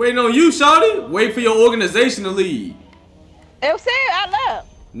reap. Waiting on you, shawty. Wait for your organization to lead. It was said I love.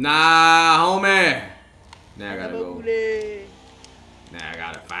 Nah, homie. Now I gotta go. Booty. Now I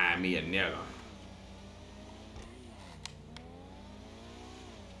gotta find me a nigga.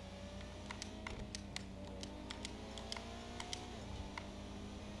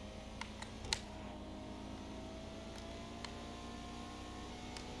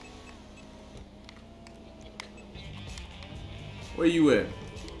 Where you at?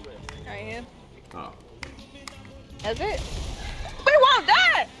 Right here. Oh. That's it. We won't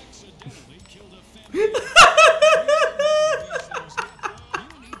die.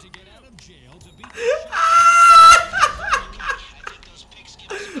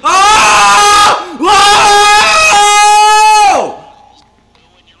 Oh! Whoa!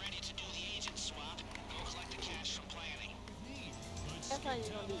 When you're ready to do the agent swap, go collect the cash from planning. That's how you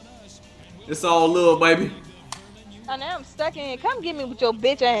gonna do it. It's all love, baby. Oh, now I'm stuck in here. Come get me with your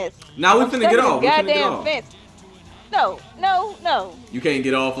bitch ass. Now we I'm finna stuck get in off. this We finna get goddamn off. fence. No. You can't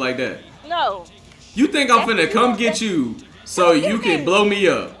get off like that. No. You think I'm That's finna you. come get you so you can me. blow me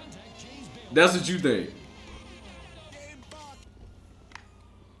up? That's what you think.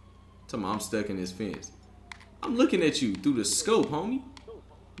 Tell me I'm stuck in this fence. I'm looking at you through the scope, homie.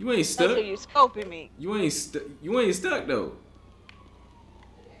 You ain't stuck. Until you scoping me. You ain't stuck though.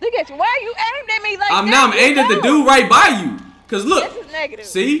 Look at you. Why are you aimed at me like that? I'm aimed at the dude right by you. Cause look. This is negative.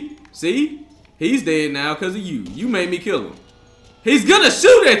 See? He's dead now because of you. You made me kill him. He's gonna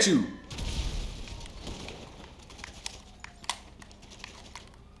shoot at you.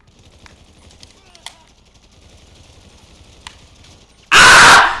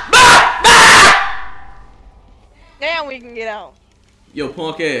 Now we can get on. Yo,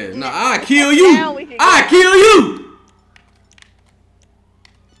 punk ass. Nah, I kill you. Now we can get I on. kill you.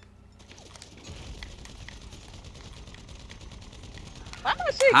 Why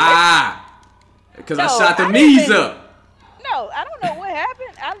don't she Because I No, shot the I knees didn't- up. No, I don't know what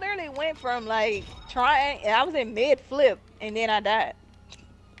happened. I literally went from like trying, I was in mid flip and then I died.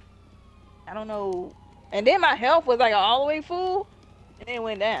 I don't know. And then my health was like all the way full and then it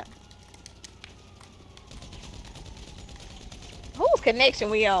went down. Whose connection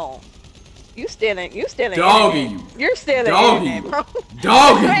we on? You still in Dogging internet. You're still in Dogging internet, you. bro.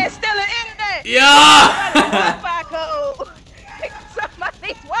 Dogging Man, you. still in internet. Yeah. Wi-Fi code.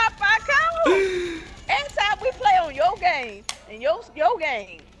 Somebody's Wi-Fi code. Every time we play on your game and your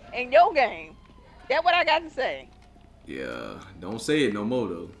game and your game, that's what I got to say. Yeah, don't say it no more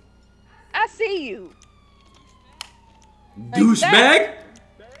though. I see you, Douchebag.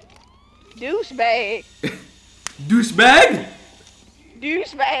 douchebag, Douchebag.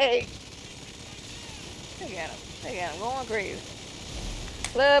 douchebag. They got him going crazy.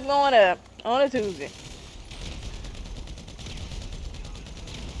 Club going up on a Tuesday.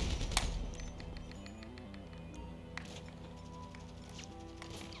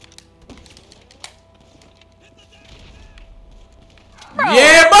 Bro,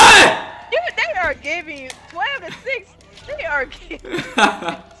 Yeah, buddy. they are giving you 12 to 6. They are giving.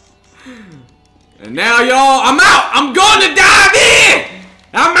 And now, y'all, I'm out. I'm going to dive in.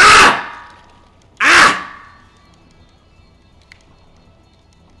 I'm out.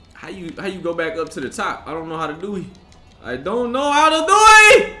 How you go back up to the top? I don't know how to do it. I don't know how to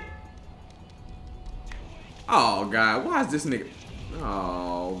do it. Oh God, why is this nigga?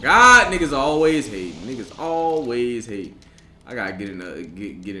 Oh God, niggas always hate. Niggas always hate. I gotta get in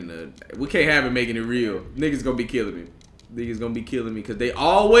the. We can't have it making it real. Niggas gonna be killing me. Niggas gonna be killing me because they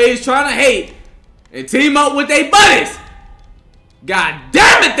always trying to hate and team up with they buddies. God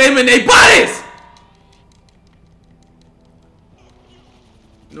damn it, them and they buddies.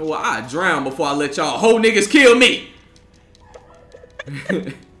 You know what? I drown before I let y'all whole niggas kill me.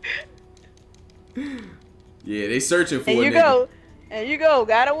 Yeah, they searching for And a you nigga. go, and you go,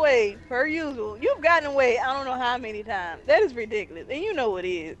 got away, per usual. You've gotten away, I don't know how many times. That is ridiculous. And you know it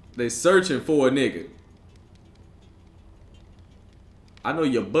is. They searching for a nigga. I know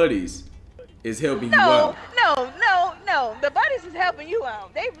your buddies is helping you out. No. The buddies is helping you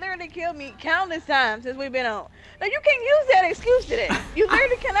out. They've literally killed me countless times since we've been on. No, you can't use that excuse today. You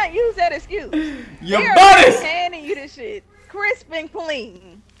literally cannot use that excuse. Your buddies! Handing you this shit. Crisp and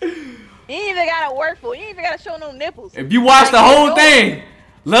clean. You ain't even gotta work for it. You ain't even gotta show no nipples. If you watch the whole thing,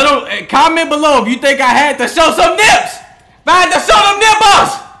 let them comment below if you think I had to show some nips. If I had to show them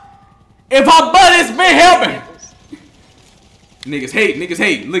nipples. If our buddies been helping. Niggas hate.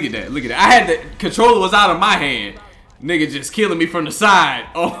 Look at that. I had the controller was out of my hand. Nigga just killing me from the side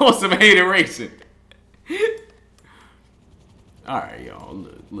on some hater racing. Alright, y'all.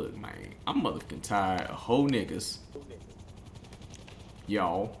 Look, man. I'm motherfucking tired of whole niggas.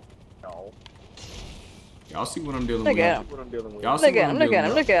 Y'all see what I'm dealing with? Y'all see what I'm dealing with? Look at him.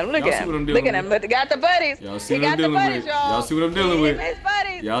 Look at him. But they got the buddies. Y'all see He what I'm got the dealing buddies, with? y'all. Y'all see what I'm dealing with? His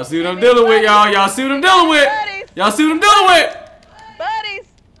buddies. Y'all see what I'm dealing with, y'all? Y'all see what I'm dealing with? Y'all see what I'm dealing with?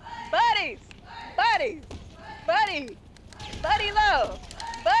 Buddy love.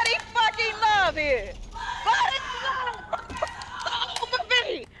 Buddy fucking love here. Buddy love. Oh, my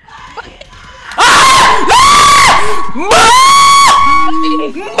baby.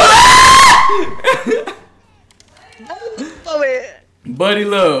 Buddy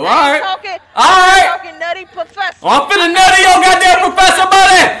love. All right. Talking nutty professor. I'm finna nutty your goddamn professor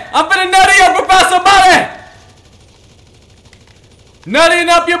buddy. I'm finna nutty your professor buddy. Nutting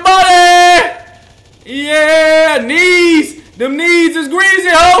up your body. Yeah, knees. Them knees is greasy,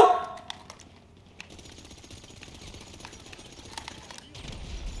 ho.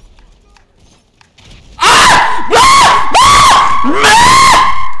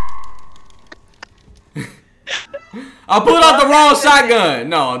 I put out the wrong shotgun.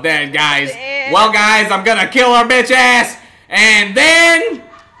 No, then guys. Well, guys, I'm gonna kill her bitch ass, and then.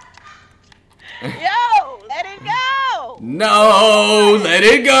 Yo, let it go. No, let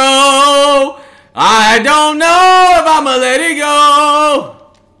it go. I don't know if I'ma let it go.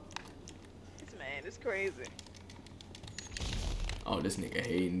 This man is crazy. Oh, this nigga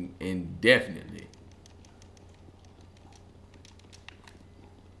hating indefinitely.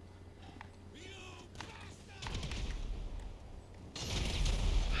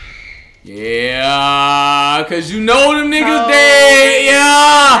 Yeah, cause you know them niggas dead.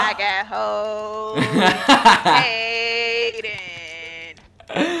 Yeah. I got hoes.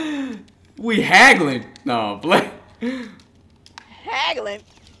 Hating. We haggling. No, play. Haggling.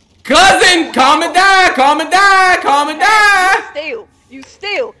 Cousin, calm it down, calm it down, calm it down. You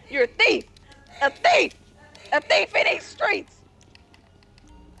steal. You're a thief. A thief. A thief in these streets.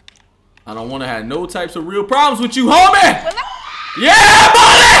 I don't want to have no types of real problems with you, homie. Well, Yeah,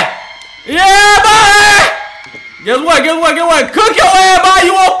 buddy. Yeah, buddy. Guess what? Cook your ass, boy.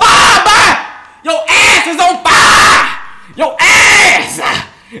 You on fire, boy. Your ass is on fire. Your ass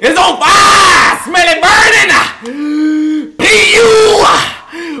is on fire. Smell it burning. P.U.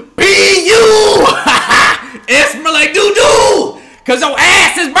 It smell like doo-doo. Cause your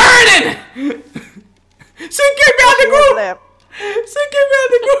ass is burning. She kicked me out the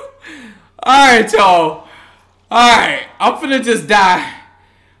group. Alright, y'all. Alright. I'm finna just die.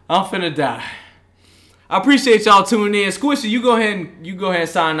 I appreciate y'all tuning in. Squishy, you go ahead and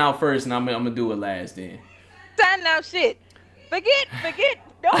sign out first, and I'm gonna do it last then. Sign out shit. Forget.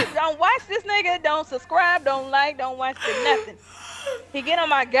 Don't watch this nigga. Don't subscribe. Don't like. Don't watch the nothing. He get on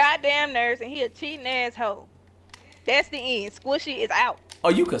my goddamn nerves, and he a cheating asshole. That's the end. Squishy is out. Oh,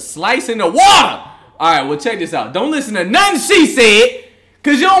 you could slice in the water. All right, well check this out. Don't listen to nothing she said,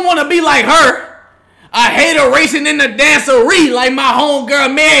 cause you don't want to be like her. I hate her racing in the dancery like my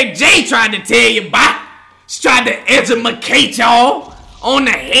homegirl Mary J tried to tell you about. She tried to educate y'all on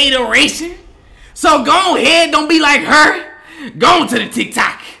the hater racing. So go ahead, don't be like her. Go to the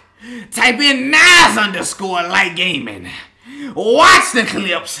TikTok. Type in nice_light gaming. Watch the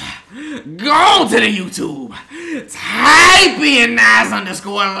clips. Go to the YouTube. Type in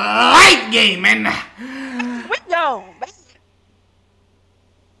nice_light gaming. We gone.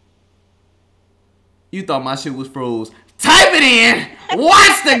 You thought my shit was froze. Type it in,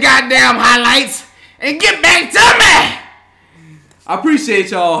 watch the goddamn highlights, and get back to me. I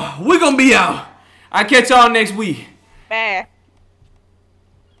appreciate y'all. We're gonna be out. I'll catch y'all next week. Bye.